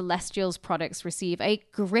 said that Celestial's products receive a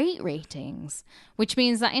great ratings, which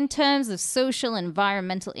means that in terms of social and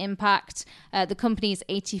environmental impact, the company is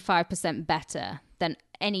 85% better than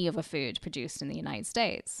any other food produced in the United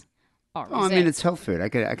States. It's health food. I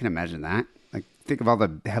can imagine that. Like, think of all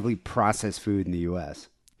the heavily processed food in the U.S.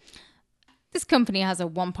 This company has a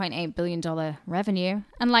 $1.8 billion revenue,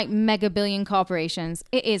 and like mega billion corporations,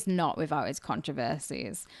 it is not without its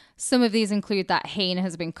controversies. Some of these include that Hain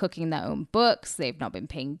has been cooking their own books, they've not been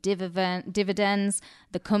paying dividends,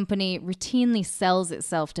 the company routinely sells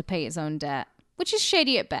itself to pay its own debt, which is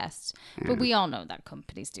shady at best. But we all know that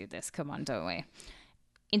companies do this, come on, don't we?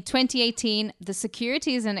 In 2018, the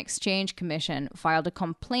Securities and Exchange Commission filed a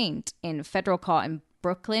complaint in federal court in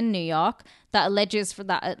Brooklyn, New York, that alleges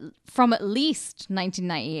from at least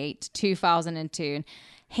 1998 to 2002,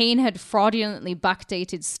 Hain had fraudulently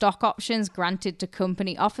backdated stock options granted to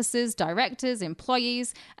company officers, directors,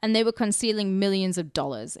 employees, and they were concealing millions of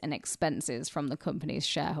dollars in expenses from the company's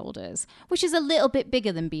shareholders, which is a little bit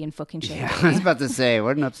bigger than being fucking shady. Yeah, I was about to say,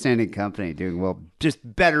 what an upstanding company doing well, just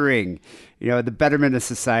bettering, the betterment of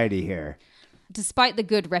society here. Despite the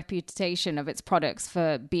good reputation of its products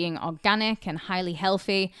for being organic and highly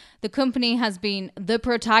healthy, the company has been the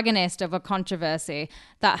protagonist of a controversy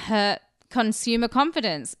that hurt consumer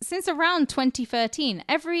confidence since around 2013.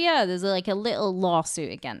 Every year there's like a little lawsuit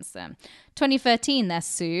against them. 2013 they're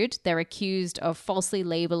sued. They're accused of falsely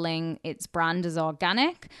labeling its brand as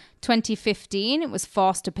organic. 2015 it was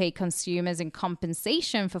forced to pay consumers in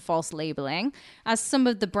compensation for false labeling, as some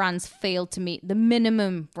of the brands failed to meet the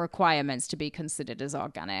minimum requirements to be considered as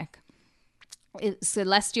organic.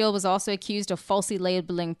 Celestial was also accused of falsely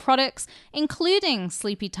labeling products, including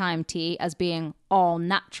Sleepytime tea, as being all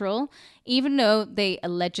natural, even though they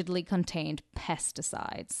allegedly contained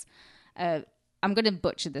pesticides. I'm going to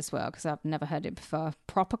butcher this word because I've never heard it before.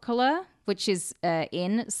 Propocolor, which is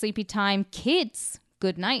in Sleepytime Kids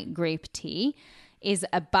Goodnight Grape Tea, is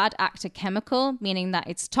a bad actor chemical, meaning that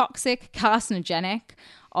it's toxic, carcinogenic,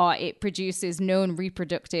 or it produces known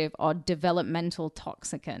reproductive or developmental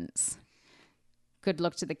toxicants. Good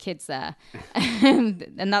luck to the kids there.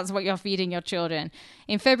 And that's what you're feeding your children.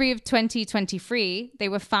 In February of 2023, they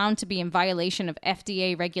were found to be in violation of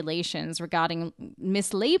FDA regulations regarding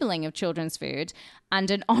mislabeling of children's food,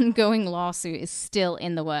 and an ongoing lawsuit is still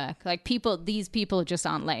in the work. Like these people just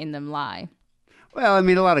aren't letting them lie. Well, a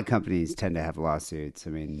lot of companies tend to have lawsuits.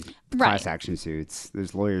 Class Right. action suits.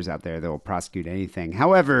 There's lawyers out there that will prosecute anything.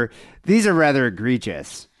 However, these are rather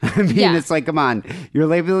egregious. Yeah. It's like, come on, you're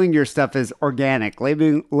labeling your stuff as organic,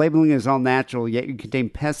 labeling as all natural, yet you contain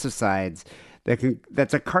pesticides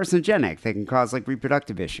that's a carcinogenic. They can cause like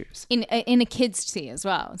reproductive issues. In a kid's tea as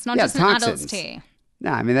well. It's not Yeah, just an toxins. adult's tea.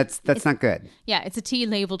 No, that's not good. Yeah, it's a tea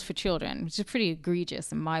labeled for children, which is pretty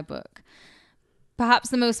egregious in my book. Perhaps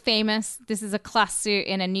the most famous, this is a class suit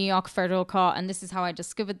in a New York federal court, and this is how I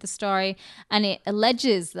discovered the story. And it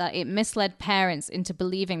alleges that it misled parents into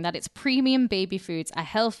believing that its premium baby foods are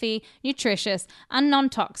healthy, nutritious, and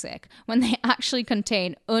non-toxic when they actually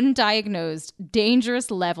contain undiagnosed,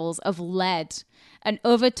 dangerous levels of lead and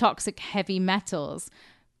other toxic heavy metals.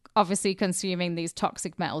 Obviously, consuming these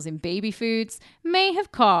toxic metals in baby foods may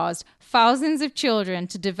have caused thousands of children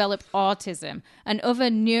to develop autism and other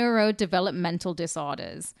neurodevelopmental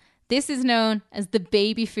disorders. This is known as the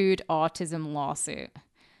baby food autism lawsuit.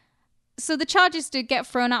 So the charges did get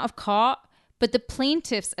thrown out of court, but the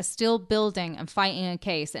plaintiffs are still building and fighting a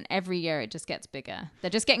case, and every year it just gets bigger. They're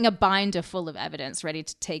just getting a binder full of evidence ready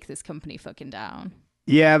to take this company fucking down.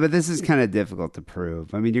 Yeah, but this is kind of difficult to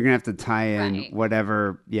prove. I mean, you're gonna have to tie in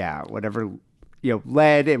whatever,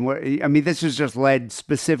 lead and what. I mean, this is just lead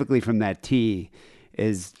specifically from that tea.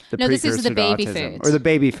 Is the this precursor is the to baby autism, food or the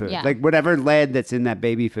baby food? Yeah. Like whatever lead that's in that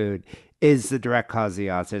baby food is the direct cause of the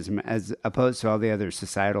autism, as opposed to all the other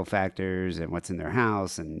societal factors and what's in their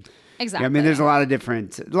house and. Exactly. I mean, there's a lot of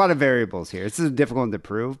variables here. This is difficult to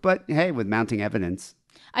prove, but hey, with mounting evidence,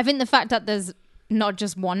 I think the fact that there's not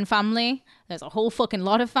just one family, there's a whole fucking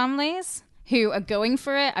lot of families who are going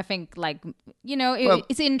for it. I think,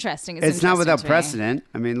 it's interesting. It's not without to me. precedent.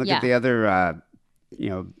 I mean, look at the other,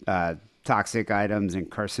 toxic items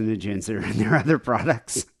and carcinogens that are in their other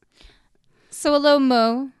products. So, although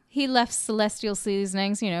Mo, he left Celestial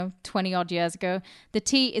Seasonings, 20 odd years ago, the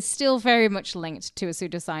tea is still very much linked to a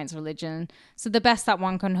pseudoscience religion. So the best that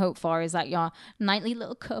one can hope for is that your nightly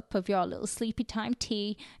little cup of your little Sleepytime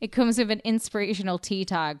tea, it comes with an inspirational tea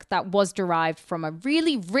tag that was derived from a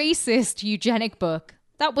really racist eugenic book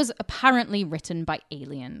that was apparently written by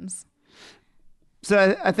aliens.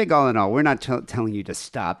 So I think all in all, we're not telling you to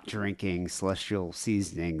stop drinking Celestial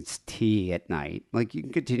Seasonings tea at night. Like, you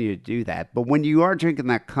can continue to do that. But when you are drinking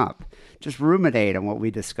that cup, just ruminate on what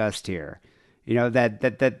we discussed here. You know, that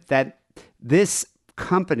this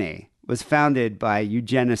company was founded by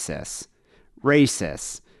eugenicists,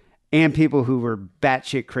 racists, and people who were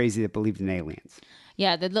batshit crazy that believed in aliens.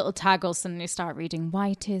 Yeah, the little tag will suddenly start reading,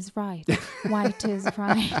 "White is right, white is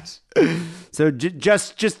right." So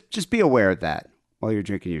just be aware of that while you're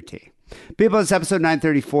drinking your tea. People, it's episode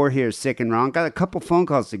 934 here, Sick and Wrong. Got a couple phone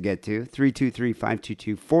calls to get to.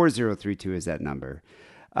 323-522-4032 is that number.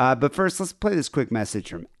 But first, let's play this quick message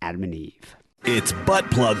from Adam and Eve. It's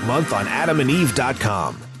Butt Plug Month on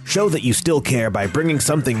AdamandEve.com. Show that you still care by bringing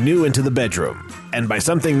something new into the bedroom. And by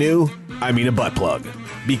something new, I mean a butt plug.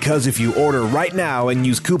 Because if you order right now and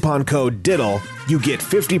use coupon code DIDDLE, you get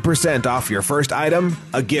 50% off your first item,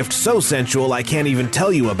 a gift so sensual I can't even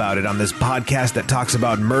tell you about it on this podcast that talks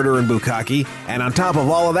about murder and bukkake, and on top of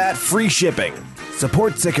all of that, free shipping.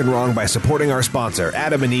 Support Sick and Wrong by supporting our sponsor,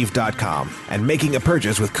 AdamandEve.com, and making a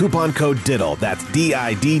purchase with coupon code DIDDLE. That's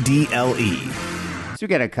DIDDLE. So we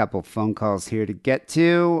got a couple phone calls here to get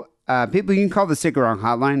to. People, you can call the Sick and Wrong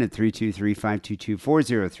hotline at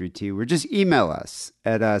 323-522-4032, or just email us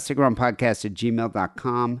at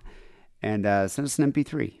sickandwrongpodcast@gmail.com and send us an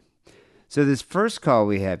MP3. So this first call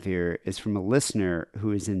we have here is from a listener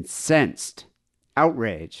who is incensed,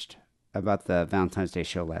 outraged about the Valentine's Day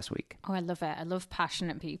show last week. Oh, I love it. I love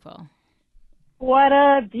passionate people. What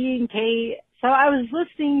up, D and Kate? So I was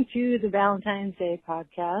listening to the Valentine's Day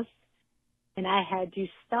podcast, and I had to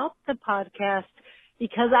stop the podcast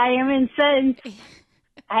because I am incensed.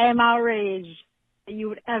 I am outraged that you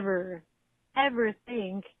would ever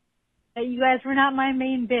think that you guys were not my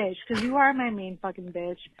main bitch, because you are my main fucking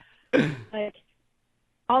bitch. Like,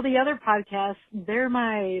 all the other podcasts, they're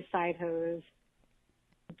my side hoes.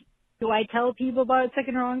 Do I tell people about Sick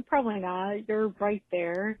and Wrong? Probably not. You're right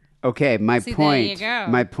there. Okay, my point. There you go.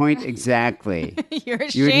 My point exactly. You're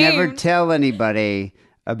ashamed. You would never tell anybody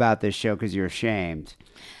about this show because you're ashamed.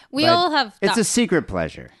 We But all have It's that. a secret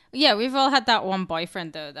pleasure. Yeah, we've all had that one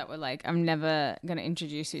boyfriend, though, that we're like, I'm never going to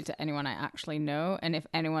introduce you to anyone I actually know. And if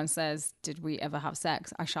anyone says, did we ever have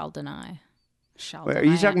sex? I shall deny. Wait, are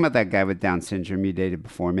you talking about that guy with Down syndrome you dated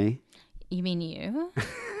before me? You mean you?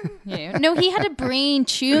 You? No, he had a brain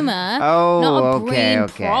tumor. Oh, not a okay, brain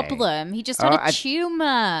okay. problem. He just had a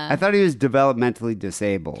tumor. I thought he was developmentally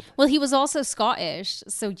disabled. Well, he was also Scottish,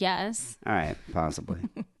 so yes. All right, possibly.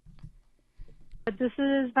 But this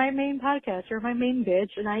is my main podcast. You're my main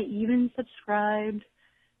bitch, and I even subscribed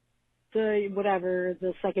to whatever,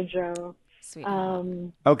 the second show. Sweet.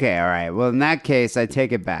 Okay, all right. Well, in that case, I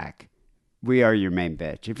take it back. We are your main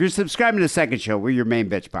bitch. If you're subscribing to the second show, we're your main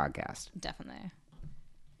bitch podcast. Definitely.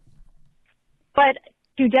 But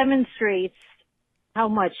to demonstrate how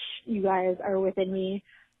much you guys are within me,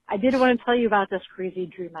 I did want to tell you about this crazy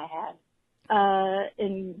dream I had.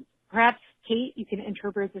 and perhaps Kate, you can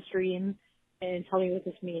interpret this dream and tell me what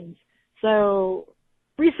this means. So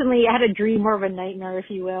recently I had a dream, more of a nightmare, if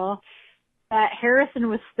you will, that Harrison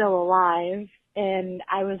was still alive, and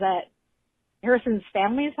I was at Harrison's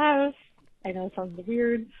family's house. I know it sounds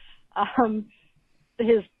weird.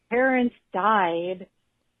 His parents died,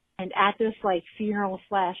 and at this like funeral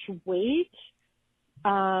 / wake,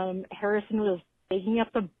 Harrison was taking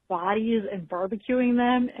up the bodies and barbecuing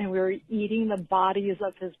them, and we were eating the bodies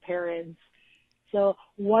of his parents. So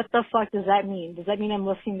what the fuck does that mean? Does that mean I'm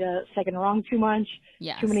listening to Second Wrong too much?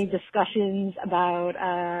 Yes. Too many discussions about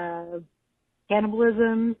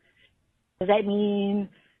cannibalism? Does that mean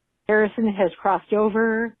Harrison has crossed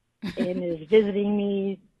over and is visiting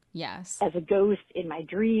me Yes. as a ghost in my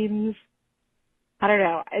dreams? I don't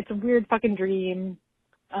know. It's a weird fucking dream.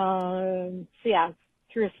 So yeah,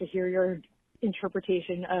 curious to hear your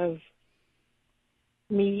interpretation of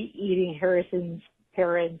me eating Harrison's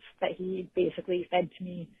parents that he basically fed to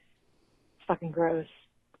me. It's fucking gross.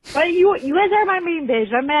 But you guys are my main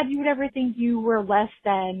bitch. I'm mad you would ever think you were less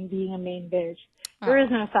than being a main bitch. There is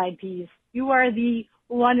no side piece. You are the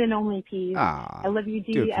one and only piece. Aw, I love you,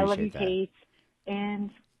 do D. I love you, appreciate that. Kate. And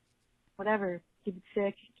whatever. Keep it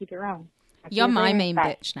sick. Keep it around. You're my main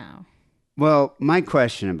Bye. bitch now. Well, my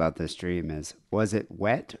question about this dream is, was it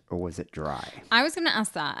wet or was it dry? I was going to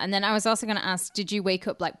ask that. And then I was also going to ask, did you wake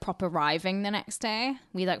up like proper riving the next day?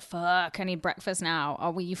 Were you like, fuck, I need breakfast now?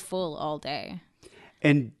 Or were you full all day?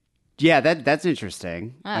 And yeah, that's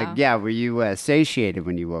interesting. Oh. Like, yeah, were you satiated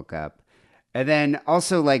when you woke up? And then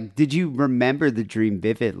also, like, did you remember the dream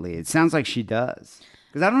vividly? It sounds like she does.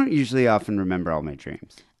 Because I don't usually often remember all my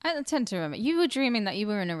dreams. I tend to remember. You were dreaming that you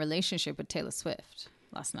were in a relationship with Taylor Swift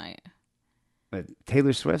last night. But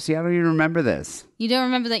Taylor Swift, see, I don't even remember this. You don't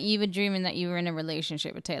remember that you were dreaming that you were in a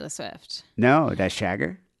relationship with Taylor Swift? No, did I shag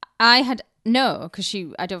her? I had, no, because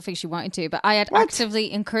I don't think she wanted to, but I had What?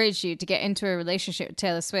 actively encouraged you to get into a relationship with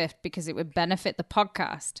Taylor Swift because it would benefit the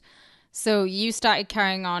podcast. So you started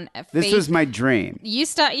carrying on a fake... This was my dream.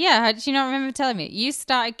 Yeah, did you not remember telling me? You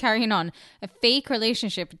started carrying on a fake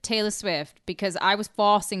relationship with Taylor Swift because I was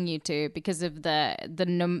forcing you to, because of the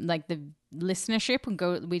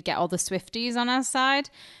listenership, we'd get all the Swifties on our side.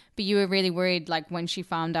 But you were really worried, like, when she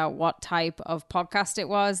found out what type of podcast it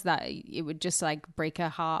was, that it would just, like, break her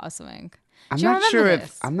heart or something. I'm Do you not sure remember if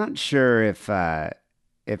this? I'm not sure if the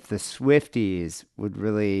Swifties would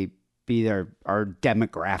really be our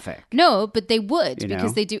demographic. No, but they would, You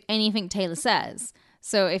because know? they do anything Taylor says.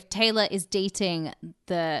 So if Taylor is dating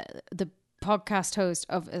the podcast host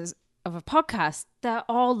of a podcast, they're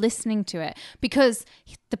all listening to it because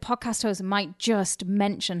the podcast host might just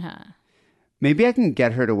mention her. Maybe I can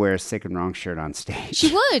get her to wear a Sick and Wrong shirt on stage.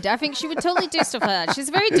 She would. I think she would totally do stuff like that. She's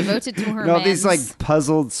very devoted to her. And all these like mans.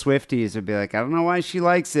 puzzled Swifties would be like, I don't know why she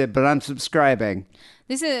likes it, but I'm subscribing.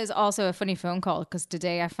 This is also a funny phone call because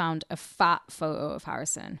today I found a fat photo of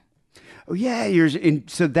Harrison. Oh yeah,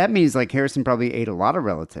 so that means like Harrison probably ate a lot of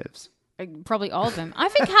relatives. Probably all of them. I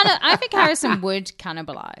think Harrison would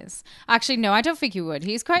cannibalize. Actually, no, I don't think he would.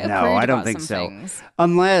 He's quite a No, prude I don't about think some so. things.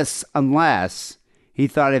 Unless he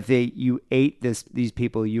thought if you ate these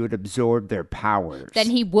people, you would absorb their powers. Then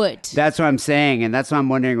he would. That's what I'm saying, and that's what I'm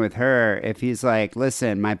wondering with her. If he's like,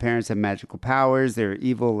 listen, my parents have magical powers, they're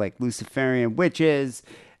evil like Luciferian witches,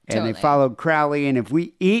 and Totally. they followed Crowley, and if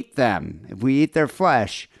we eat them, if we eat their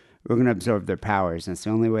flesh, we're going to absorb their powers, and it's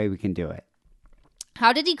the only way we can do it.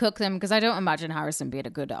 How did he cook them? Because I don't imagine Harrison being a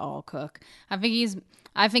good at all cook. I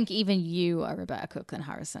think even you are a better cook than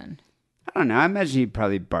Harrison. I don't know. I imagine he'd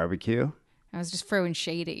probably barbecue. I was just throwing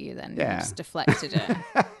shade at you then. Yeah. You just deflected it.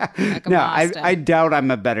 Like a No, master. I doubt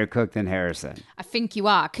I'm a better cook than Harrison. I think you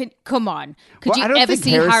are. Come on. Could Well, I you don't ever think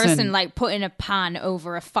see Harrison- Harrison like putting a pan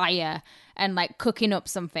over a fire and like cooking up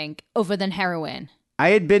something other than heroin? I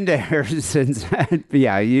had been to Harrison's.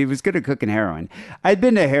 Yeah, he was good at cooking heroin. I'd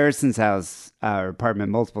been to Harrison's house or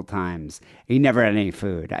apartment multiple times. He never had any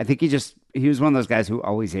food. I think he was one of those guys who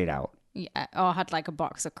always ate out. Yeah, or had like a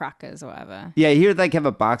box of crackers or whatever. Yeah, he would like have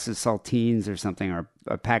a box of saltines or something, or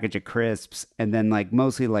a package of crisps, and then like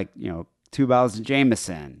mostly like 2 bottles of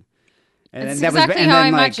Jameson, and That's then exactly and how I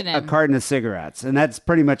then, like imagine a him. carton of cigarettes, and that's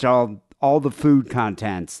pretty much all the food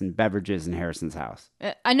contents and beverages in Harrison's house.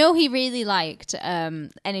 I know he really liked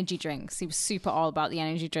energy drinks. He was super all about the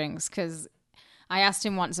energy drinks because I asked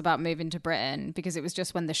him once about moving to Britain because it was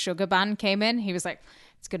just when the sugar ban came in. He was like,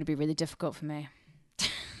 it's going to be really difficult for me.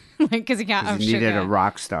 Because he can't have He sugar. needed a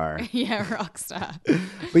rock star. Yeah, rock star.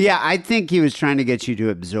 But yeah, I think he was trying to get you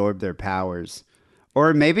to absorb their powers.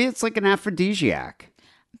 Or maybe it's like an aphrodisiac.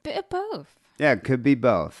 Bit of both. Yeah, it could be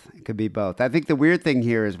both. It could be both. I think the weird thing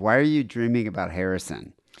here is, why are you dreaming about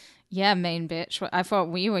Harrison? Yeah, main bitch. I thought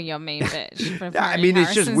we were your main bitch. But I mean,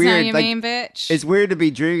 it's just Harrison's weird. now your Like, main bitch. it's weird to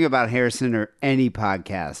be dreaming about Harrison or any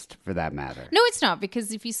podcast for that matter. No, it's not,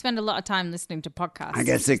 because if you spend a lot of time listening to podcasts, I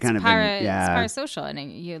guess it kind of it's parasocial,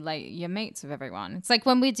 and you're mates with everyone. It's like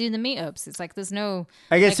when we do the meetups. It's like there's no.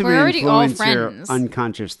 I guess like, it we're would already all influence your friends.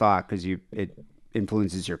 unconscious thought because it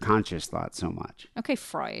influences your conscious thought so much. Okay,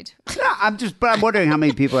 Freud. No, I'm wondering how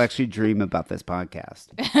many people actually dream about this podcast.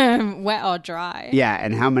 Wet or dry? Yeah,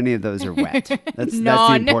 and how many of those are wet? That's the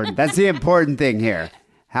None. important. That's the important thing here.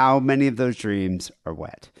 How many of those dreams are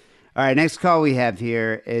wet? All right, next call we have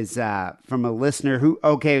here is from a listener who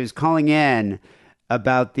was calling in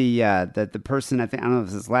about the person, I don't know if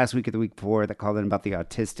this is last week or the week before, that called in about the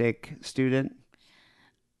autistic student.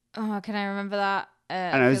 Oh, can I remember that?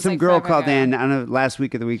 I don't know. Some girl called in, I don't know, last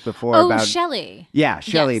week or the week before. Oh, about Shelley. Yeah,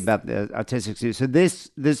 Shelley, Yes. about the autistic student. So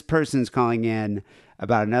this person's calling in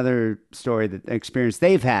about another story, that experience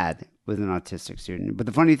they've had with an autistic student. But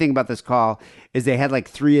the funny thing about this call is they had like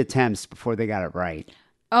 3 attempts before they got it right.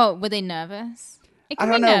 Oh, were they nervous? It I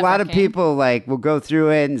can don't be know. A lot of nerve-wracking. people will go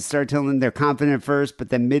through it and start telling them they're confident at first, but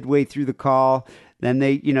then midway through the call, then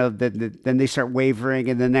they, then they start wavering,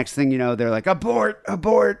 and the next thing you know, they're like, abort,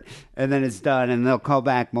 and then it's done, and they'll call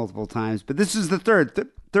back multiple times. But this is the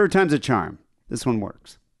third time's a charm. This one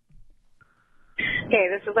works. Okay,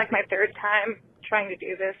 this is like my 3rd time trying to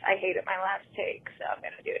do this. I hated my last take, so I'm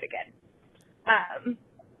going to do it again.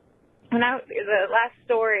 The last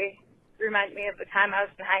story reminded me of the time I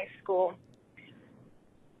was in high school.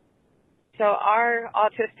 So our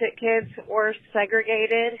autistic kids were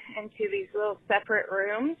segregated into these little separate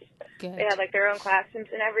rooms. Good. They had like their own classrooms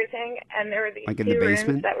and everything, and there were these Like in 2 the rooms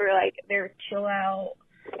basement? that were like they were chill out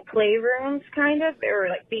playrooms kind of. There were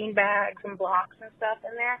like bean bags and blocks and stuff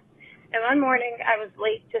in there. And one morning I was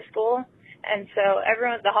late to school, and so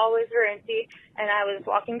the hallways were empty, and I was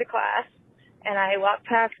walking to class, and I walked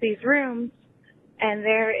past these rooms, and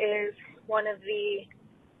there is one of the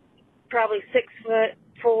probably 6'4",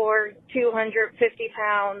 250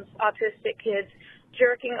 pounds autistic kids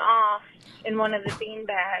jerking off in one of the bean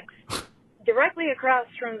bags directly across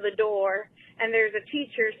from the door, and there's a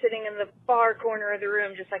teacher sitting in the far corner of the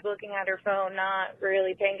room just like looking at her phone, not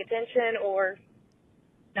really paying attention or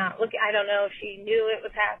not looking. I don't know if she knew it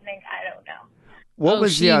was happening. I don't know. What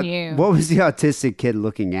was she knew. What was the autistic kid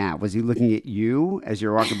looking at? Was he looking at you as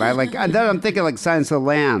you're walking by? Like I'm thinking like Silence of the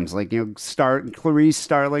Lambs. Like Clarice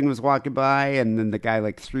Starling was walking by, and then the guy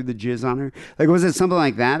like threw the jizz on her. Like, was it something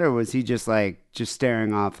like that, or was he just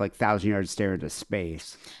staring off like 1,000 yards, staring into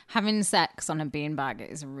space? Having sex on a beanbag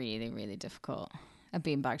is really, really difficult. A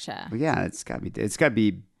beanbag share. Well, yeah, it's got to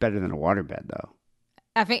be better than a waterbed though.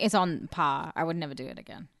 I think it's on par. I would never do it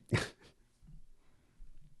again.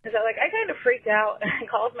 So I kind of freaked out, and I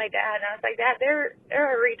called my dad, and I was like, Dad, there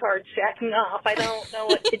are retards jacking off. I don't know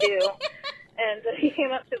what to do. And he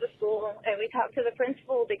came up to the school, and we talked to the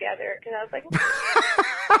principal together, because I was like,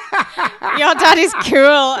 Your dad is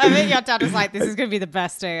cool. I think your dad was like, this is going to be the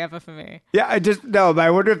best day ever for me. Yeah, but I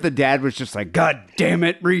wonder if the dad was just like, God damn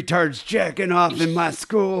it, retards jacking off in my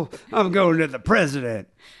school. I'm going to the president.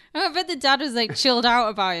 I bet the dad was like chilled out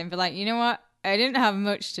about it and be like, you know what? I didn't have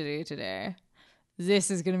much to do today.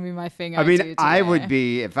 This is going to be my thing. I mean, do I today. would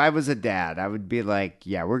be, if I was a dad, I would be like,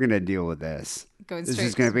 yeah, we're going to deal with this. Going This straight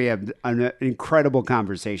is going to be an incredible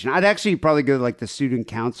conversation. I'd actually probably go to like the student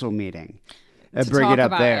council meeting and To bring talk it up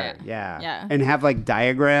about there. it. Yeah. Yeah. And have like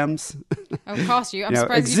diagrams. Of course, I'm You know,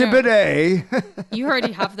 surprised Exhibit you A. You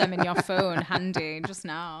already have them in your phone, handy just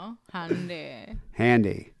now. Handy.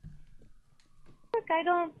 Handy. look, I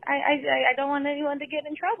don't want anyone to get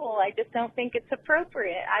in trouble. I just don't think it's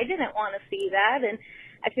appropriate. I didn't want to see that, and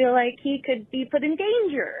I feel like he could be put in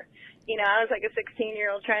danger. You know, I was like a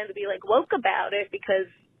 16-year-old trying to be like woke about it because,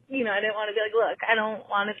 you know, I didn't want to be like, look, I don't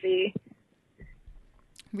want to see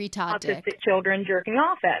autistic children jerking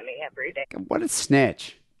off at me every day. What a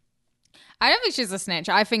snitch. I don't think she's a snitch.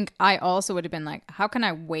 I think I also would have been like, how can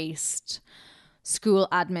I waste school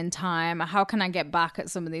admin time? How can I get back at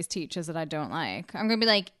some of these teachers that I don't like? I'm going to be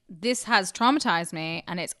like, this has traumatized me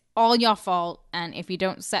and it's all your fault. And if you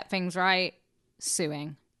don't set things right,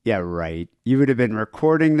 suing. Yeah, right. You would have been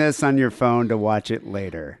recording this on your phone to watch it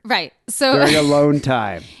later. Right. So During alone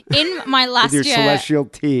time. in my last With your year, celestial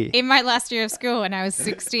tea. in my last year of school when I was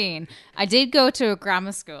 16, I did go to a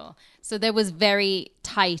grammar school. So there was very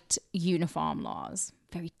tight uniform laws,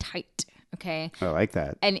 very tight. Okay. I like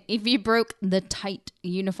that. And if you broke the tight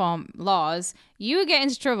uniform laws, you would get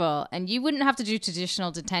into trouble, and you wouldn't have to do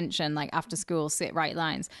traditional detention like after school, sit right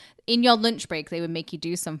lines. In your lunch break, they would make you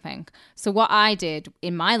do something. So what I did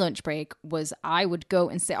in my lunch break was I would go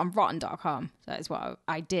and sit on rotten.com. That is what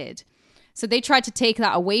I did. So they tried to take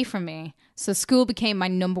that away from me. So school became my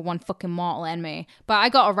number one fucking mortal enemy. But I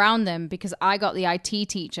got around them because I got the IT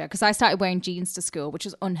teacher, because I started wearing jeans to school, which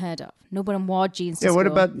was unheard of. Nobody wore jeans to school. Yeah, what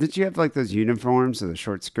about, did you have like those uniforms or the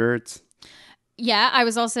short skirts? Yeah, I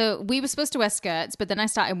was also, we were supposed to wear skirts, but then I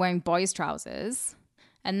started wearing boys' trousers.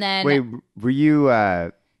 And then... Wait, were you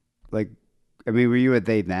were you a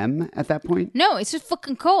they them at that point? No, it's just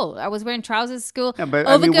fucking cool. I was wearing trousers to school. No, but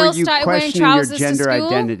Other were girls you started wearing questioning your trousers gender to school.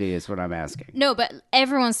 identity is what I'm asking. No, but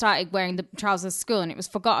everyone started wearing the trousers to school, and it was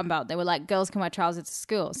forgotten about. They were like, girls can wear trousers to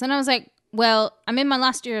school. So then I was like, well, I'm in my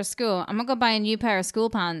last year of school. I'm not going to buy a new pair of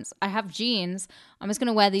school pants. I have jeans. I'm just going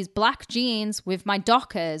to wear these black jeans with my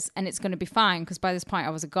Dockers, and it's going to be fine, because by this point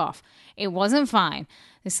I was a goth. It wasn't fine.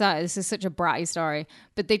 This is such a bratty story.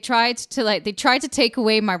 But they tried to take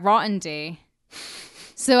away my rotten day.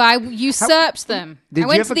 So I usurped them. I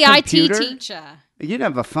went to the IT teacher. You didn't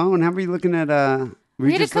have a phone. How were you looking at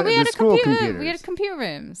We had a computers? We had computer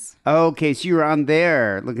rooms. Okay, so you were on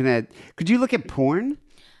there looking at. Could you look at porn?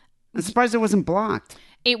 I'm surprised it wasn't blocked.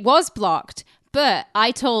 It was blocked, but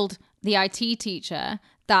I told the IT teacher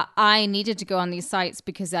that I needed to go on these sites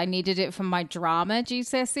because I needed it for my drama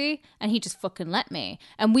GCSE, and he just fucking let me.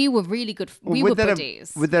 And we were really good. We were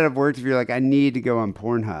buddies. Would that have worked if you're like, I need to go on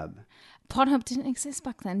Pornhub? Pornhub didn't exist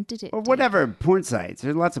back then, did it? Or whatever, porn sites.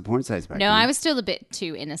 There's lots of porn sites back then. No, I was still a bit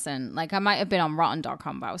too innocent. Like, I might have been on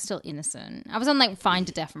rotten.com, but I was still innocent. I was on, like, Find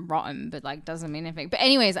a Deaf and Rotten, but, like, doesn't mean anything. But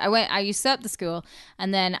anyways, I usurped the school,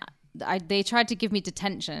 and then they tried to give me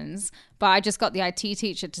detentions, but I just got the IT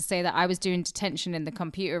teacher to say that I was doing detention in the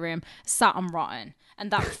computer room, sat on Rotten. And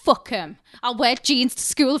that, fuck him. I'll wear jeans to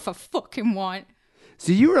school if I fucking want.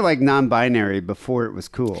 So you were like non-binary before it was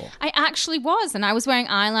cool. I actually was, and I was wearing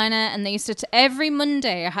eyeliner, and they used to every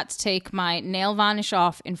Monday I had to take my nail varnish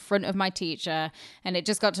off in front of my teacher, and it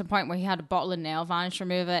just got to the point where he had a bottle of nail varnish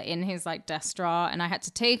remover in his like desk drawer, and I had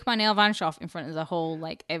to take my nail varnish off in front of the whole,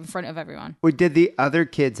 like in front of everyone. Wait, did the other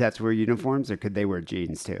kids have to wear uniforms, or could they wear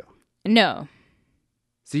jeans too? No.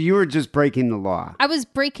 So you were just breaking the law. I was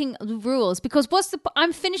breaking the rules because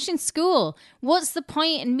I'm finishing school. What's the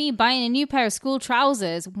point in me buying a new pair of school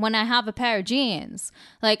trousers when I have a pair of jeans?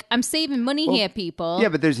 Like, I'm saving money here, people. Yeah,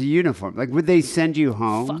 but there's a uniform. Like, would they send you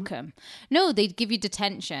home? Fuck them. No, they'd give you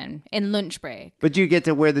detention in lunch break. But you get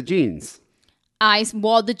to wear the jeans. I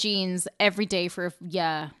wore the jeans every day for a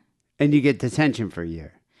year. And you get detention for a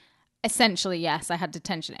year. Essentially, yes. I had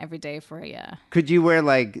detention every day for a year. Could you wear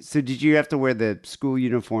so did you have to wear the school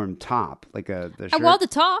uniform top? Like the shirt? I wore the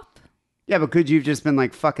top. Yeah, but could you have just been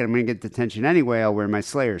like, fuck it, I'm going to get detention anyway. I'll wear my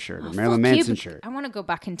Slayer shirt or Marilyn Manson shirt. I want to go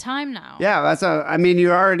back in time now. Yeah,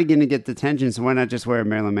 you're already going to get detention, so why not just wear a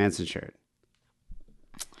Marilyn Manson shirt?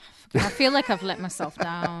 I feel like I've let myself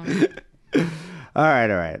down. All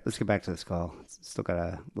right. Let's get back to this call. Still got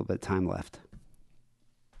a little bit of time left.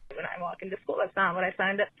 When I walk into school, that's not what I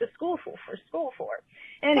signed up to school for.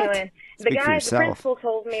 Anyway, the principal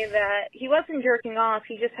told me that he wasn't jerking off.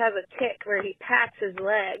 He just has a tick where he pats his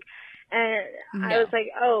leg. And I was like,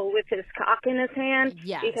 oh, with his cock in his hand?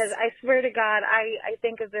 Yes. Because I swear to God, I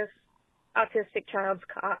think of this autistic child's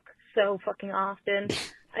cock so fucking often.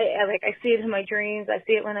 I see it in my dreams. I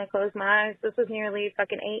see it when I close my eyes. This was nearly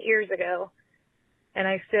fucking 8 years ago. And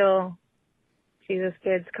I still see this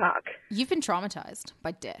kid's cock. You've been traumatized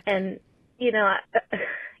by dick. And,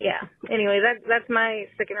 yeah. Anyway, that's my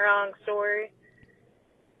sick and wrong story.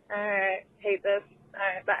 All right. Hate this. All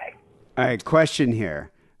right. Bye. All right. Question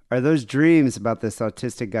here. Are those dreams about this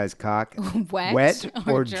autistic guy's cock wet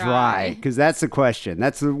or dry? Because that's the question.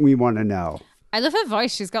 That's what we want to know. I love her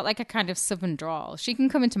voice. She's got like a kind of southern drawl. She can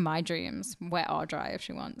come into my dreams, wet or dry, if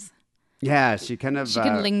she wants. Yeah, she can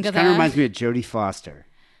linger there. Kind of reminds me of Jodie Foster.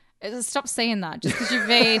 Stop saying that just because you've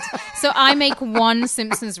made. So I make one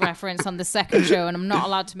Simpsons reference on the second show, and I'm not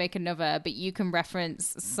allowed to make another. But you can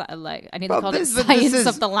reference I nearly called it Science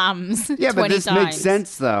of the Lambs. Yeah, 20 but this times. makes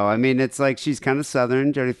sense though. I mean, it's like she's kind of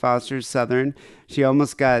Southern. Jodie Foster's Southern. She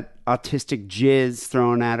almost got autistic jizz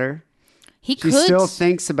thrown at her. She still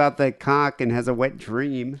thinks about the cock and has a wet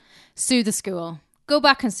dream. Sue the school. Go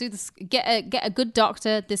back and sue the. Get a good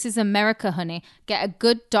doctor. This is America, honey. Get a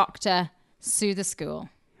good doctor. Sue the school.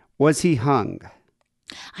 Was he hung?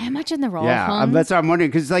 I imagine they're all hung. Yeah, that's what I'm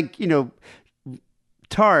wondering. Because,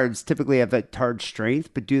 tards typically have that tard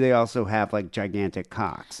strength, but do they also have like gigantic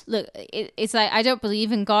cocks? Look, it's like I don't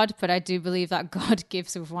believe in God, but I do believe that God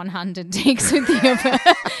gives with one hand and takes with the other.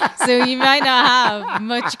 So you might not have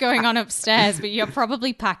much going on upstairs, but you're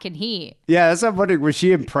probably packing heat. Yeah, that's what I'm wondering. Was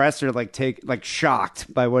she impressed or like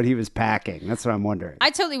shocked by what he was packing? That's what I'm wondering.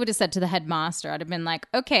 I totally would have said to the headmaster, I'd have been like,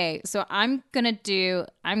 okay, so I'm gonna do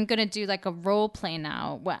like a role play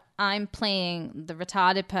now where I'm playing the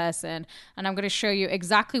retarded person and I'm going to show you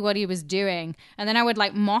exactly what he was doing. And then I would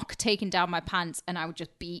like mock taking down my pants and I would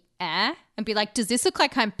just beat air and be like, does this look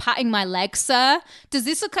like I'm patting my leg, sir? Does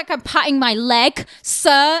this look like I'm patting my leg,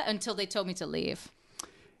 sir? Until they told me to leave.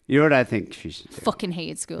 You know what I think she should do? Fucking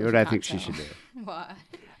hated school. You know what I think she should do? What?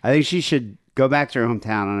 I think she should go back to her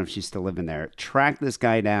hometown. I don't know if she's still living there. Track this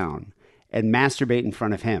guy down and masturbate in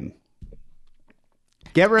front of him.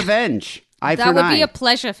 Get revenge. That would be a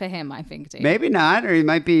pleasure for him, I think, Dave. Maybe not, or he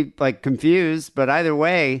might be like confused, but either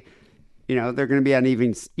way, you know, they're going to be on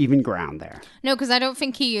even ground there. No, because I don't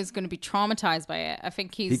think he is going to be traumatized by it. I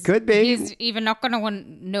think he could be. He's even not going to want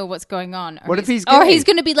to know what's going on. What if he's gay? Or he's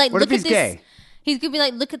going to be like, what look if he's at this. Gay? He's going to be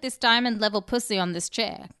like, look at this diamond level pussy on this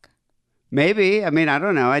chick. Maybe. I mean, I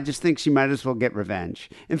don't know. I just think she might as well get revenge.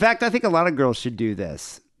 In fact, I think a lot of girls should do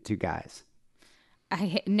this to guys.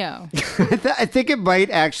 No. I think it might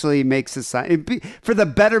actually make society, for the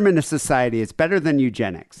betterment of society, it's better than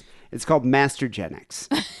eugenics. It's called mastergenics.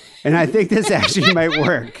 And I think this actually might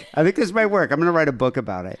work. I'm going to write a book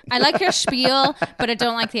about it. I like your spiel, but I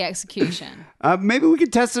don't like the execution. Maybe we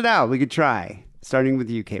could test it out. We could try, starting with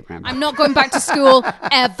you, Kate Rambo. I'm not going back to school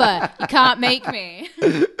ever. You can't make me.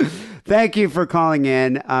 Thank you for calling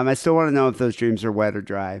in. I still want to know if those dreams are wet or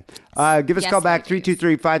dry. Give us a call back,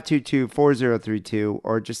 323-522-4032,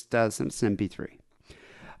 or just send us an MP3.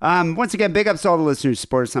 Once again, big ups to all the listeners who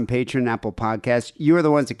support us on Patreon and Apple Podcasts. You are the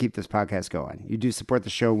ones that keep this podcast going. You do support the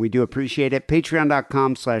show. We do appreciate it.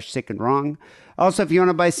 Patreon.com/sickandwrong. Also, if you want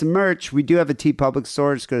to buy some merch, we do have a TeePublic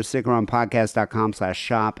store. Just go to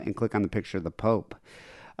sickandwrongpodcast.com/shop and click on the picture of the Pope.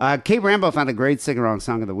 Kate Rambo found a great Sick and Wrong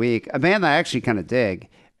song of the week, a band that I actually kind of dig.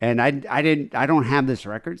 And I don't have this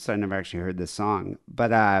record, so I never actually heard this song. But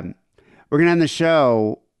we're going to end the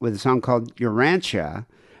show with a song called Urantia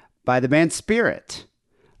by the band Spirit.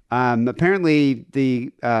 Apparently,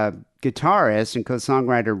 the guitarist and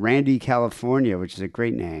co-songwriter Randy California, which is a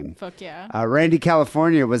great name. Fuck yeah. Randy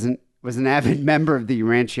California was an avid member of the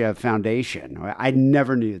Urantia Foundation. I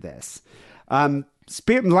never knew this.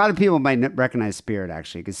 Spirit, a lot of people might recognize Spirit,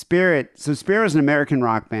 actually, because Spirit was an American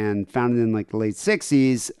rock band founded in like the late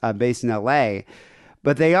 60s, based in LA,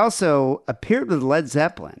 but they also appeared with Led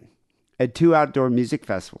Zeppelin at 2 outdoor music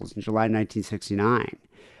festivals in July 1969.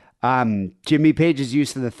 Jimmy Page's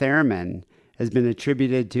use of the theremin has been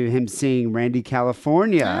attributed to him seeing Randy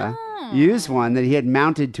California use one that he had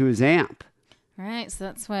mounted to his amp. Right, so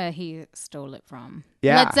that's where he stole it from.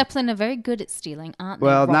 Yeah. Led Zeppelin are very good at stealing, aren't they?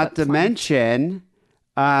 Well, Robert not to Plant? mention,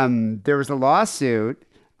 there was a lawsuit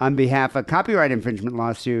on behalf of copyright infringement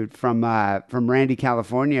lawsuit from Randy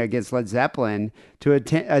California against Led Zeppelin to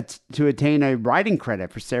attain a writing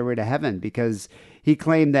credit for Stairway to Heaven, because he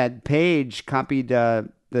claimed that Page copied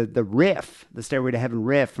the riff, the Stairway to Heaven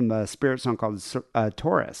riff from a Spirit song called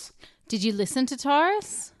Taurus. Did you listen to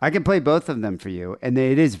Taurus? I can play both of them for you, and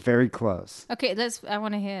it is very close. Okay, I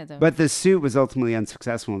want to hear them. But the suit was ultimately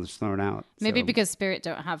unsuccessful and was thrown out. Maybe so. because Spirit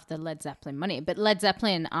don't have the Led Zeppelin money, but Led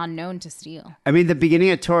Zeppelin are known to steal. I mean, the beginning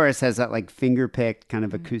of Taurus has that like finger-picked kind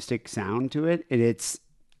of acoustic sound to it, and it's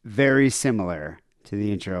very similar to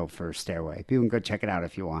the intro for Stairway. People can go check it out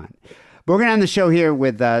if you want. But we're going to end the show here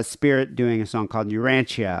with Spirit doing a song called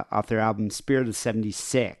Urantia off their album Spirit of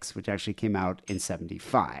 76, which actually came out in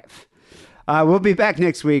 75. We'll be back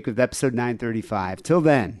next week with episode 935. Till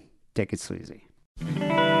then, take it sleazy. Just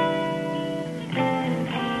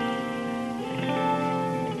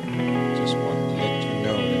want to let you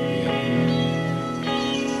know that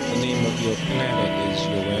the name of your planet is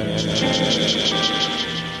Urantia.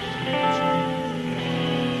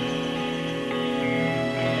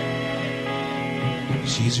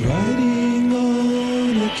 She's riding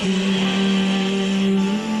on a caravan.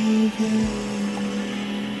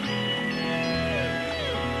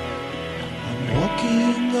 I'm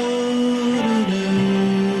walking on an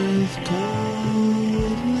earth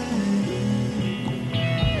cold land.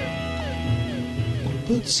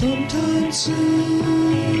 But sometime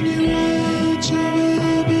soon Urantia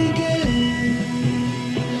will begin.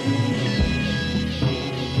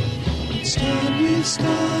 It's time we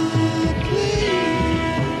start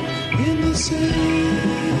playing in the sand.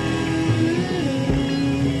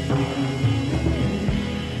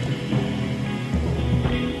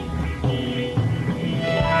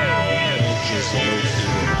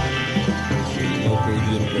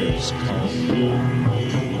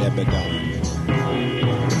 the God.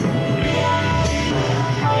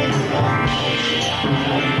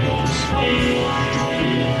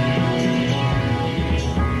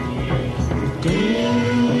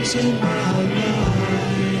 Goes in my life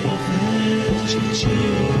and she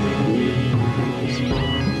choose.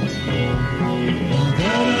 Now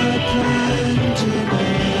that I plan to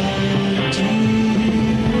not look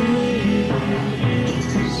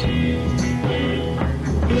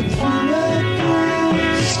through that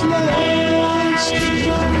glass lost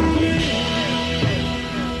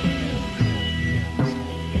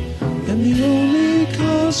and the only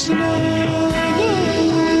constant I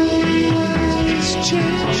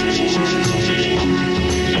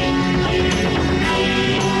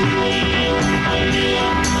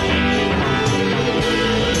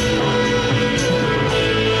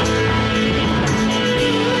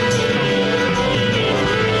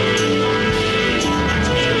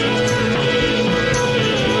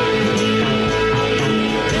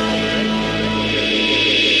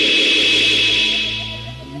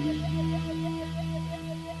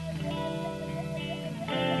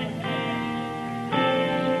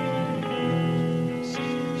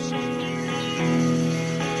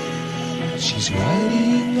she's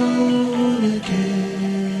riding on a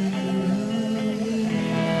caravan,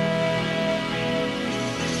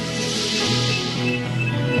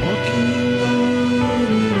 walking on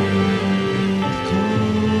an old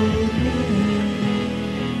cold land.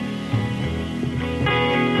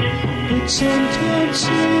 But sometime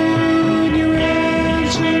soon your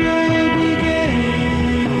answer will begin.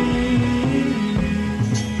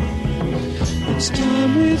 It's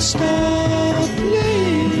time we stop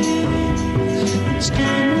playing. It's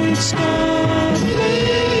time we stop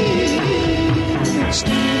playing. It's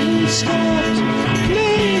time we stop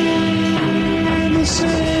playing in the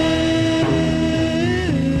sand.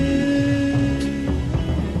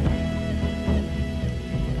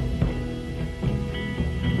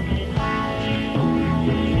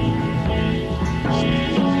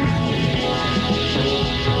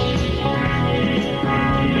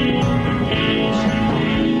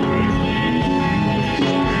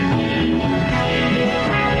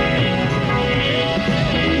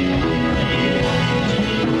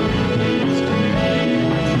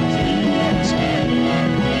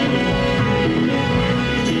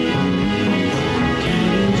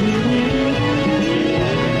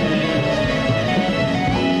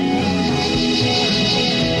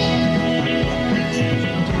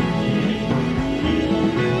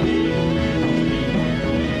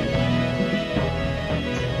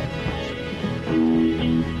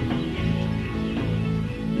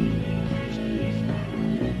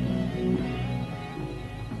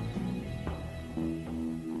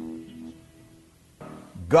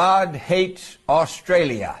 God hates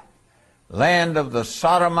Australia, land of the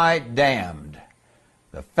sodomite damned.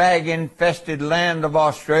 The fag-infested land of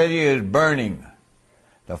Australia is burning.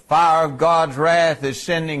 The fire of God's wrath is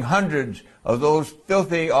sending hundreds of those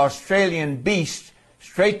filthy Australian beasts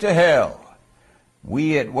straight to hell.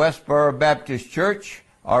 We at Westboro Baptist Church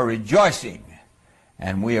are rejoicing,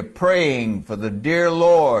 and we are praying for the dear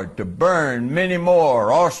Lord to burn many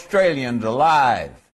more Australians alive.